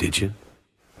 did you?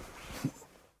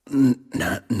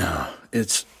 No,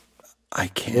 I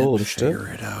can't figure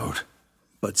it out.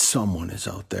 But someone is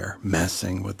out there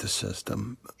messing with the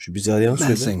system,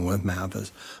 messing with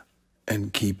Mathis,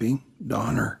 and keeping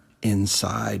Donner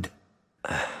inside.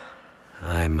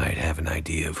 I might have an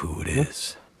idea of who it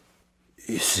is.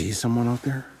 You see someone out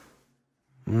there?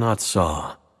 Not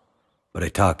saw, but I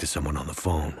talked to someone on the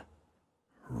phone.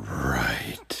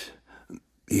 Right.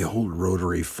 The old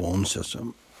rotary phone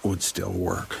system would still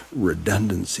work.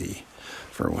 Redundancy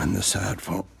for when the sat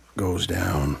phone goes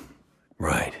down.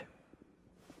 Right.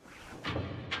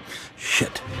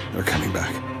 Shit, they're coming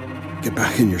back. Get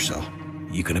back in your cell.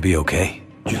 You gonna be okay?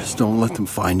 Just don't let them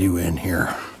find you in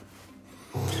here.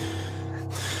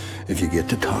 If you get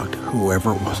to talk to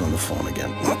whoever was on the phone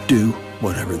again, do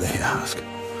whatever they ask.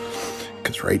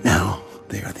 Because right now,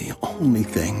 they are the only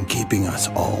thing keeping us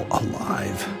all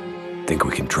alive. Think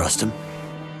we can trust him?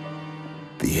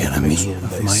 The enemy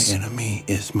of my enemy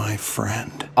is my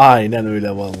friend. Aynen öyle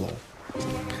vallahi.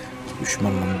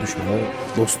 Düşmanın düşmanı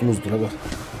dostumuzdur aga.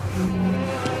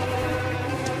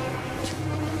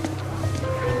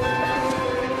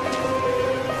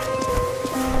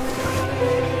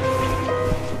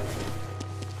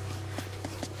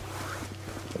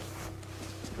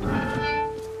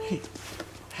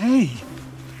 Hey,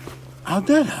 how'd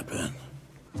that happen?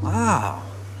 Wow.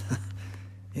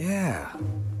 Yeah.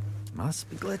 Must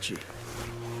be glitchy.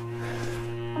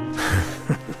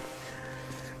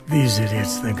 These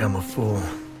idiots think I'm a fool.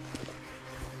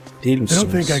 They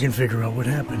don't think I can figure out what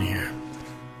happened here.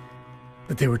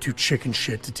 But they were too chicken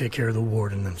shit to take care of the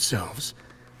warden themselves.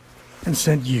 And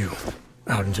sent you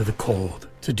out into the cold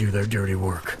to do their dirty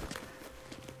work.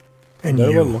 And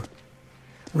you,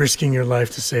 risking your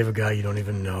life to save a guy you don't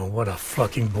even know. What a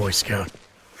fucking Boy Scout.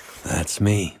 That's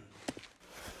me.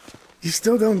 You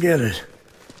still don't get it.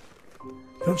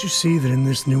 Don't you see that in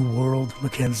this new world,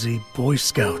 Mackenzi, Boy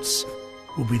Scouts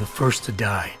will be the first to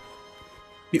die?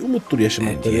 Bir umuttur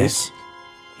yaşamaktayız.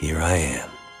 Here I am.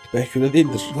 Belki öyle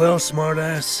değildir. Well,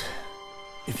 smartass,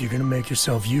 if you're gonna make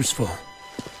yourself useful,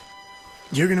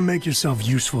 you're gonna make yourself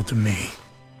useful to me.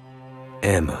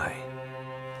 Am I?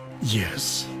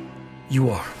 Yes, you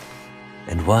are.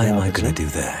 And why am I gonna do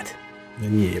that?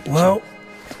 Well,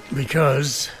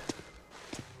 because...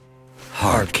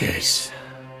 Hard case.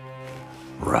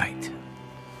 Right.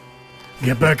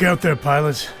 Get back out there,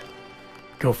 pilot.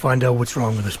 Go find out what's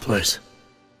wrong with this place.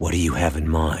 What do you have in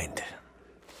mind?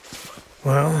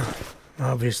 Well,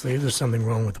 obviously there's something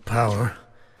wrong with the power.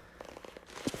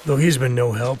 Though he's been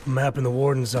no help, a map in the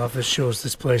warden's office shows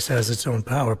this place has its own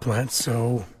power plant,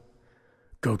 so...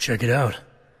 go check it out.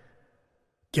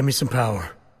 Get me some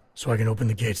power, so I can open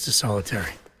the gates to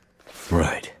Solitary.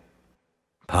 Right.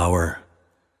 Power...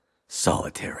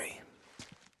 Solitary.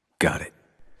 Got it.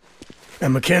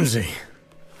 And Mackenzi.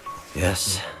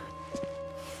 Yes?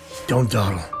 Don't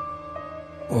dawdle.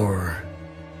 Or...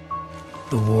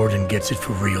 the warden gets it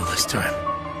for real this time.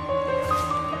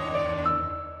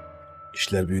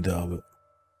 İşler büyüdü abi.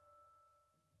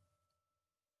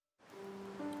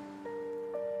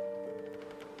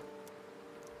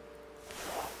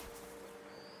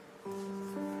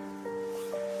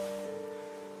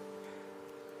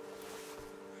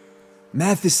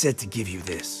 Mathis said to give you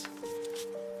this.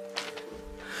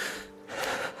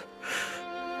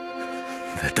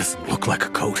 That doesn't look like a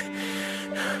coat.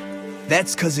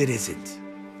 That's because it isn't.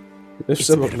 It's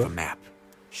a bit of a map.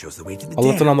 Shows the way to the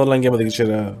Allah'tan dam. anlarlan gelmedik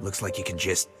içeri ha. Looks like you can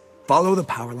just follow the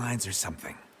power lines or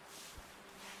something.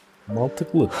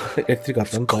 Mantıklı. Elektrik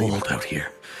hatlarını Cold takip out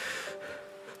here.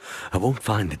 I won't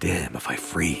find the dam if I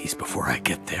freeze before I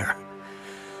get there.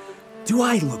 Do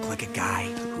I look like a guy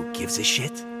who gives a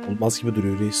shit? Olmaz gibi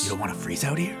duruyor reis. You don't want to freeze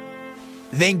out here?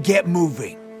 Then get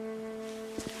moving.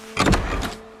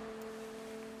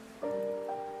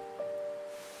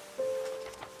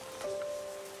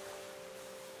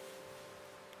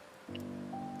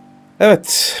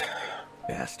 Evet.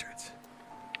 Bastards.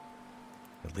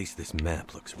 At least this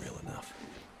map looks real enough.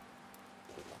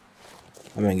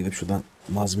 Hemen gidip şuradan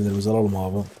malzemelerimizi alalım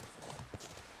abi.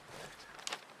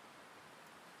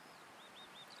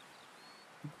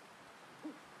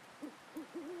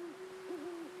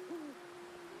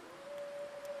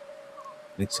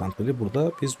 Elektrik santrali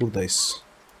burada, biz buradayız.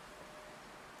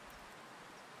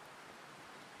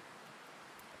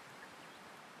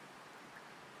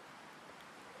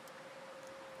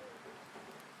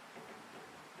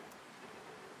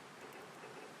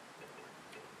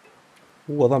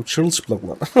 Bu adam çırılçıplak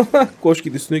lan. Koş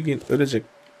git üstüne giyin, ölecek.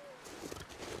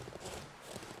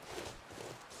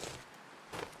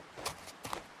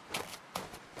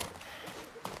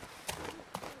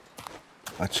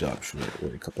 Aç abi şunu,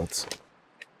 öyle kapat.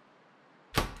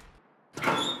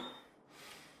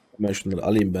 Ben şunları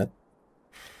alayım ben.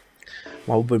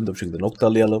 Ama bu bölümde bu şekilde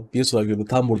noktalayalım. Bir sonraki bölümde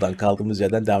tam buradan kaldığımız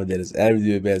yerden devam ederiz. Eğer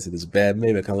videoyu beğenseniz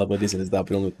beğenmeyi ve kanala abone değilseniz de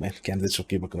abone olmayı unutmayın. Kendinize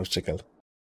çok iyi bakın. Hoşçakalın.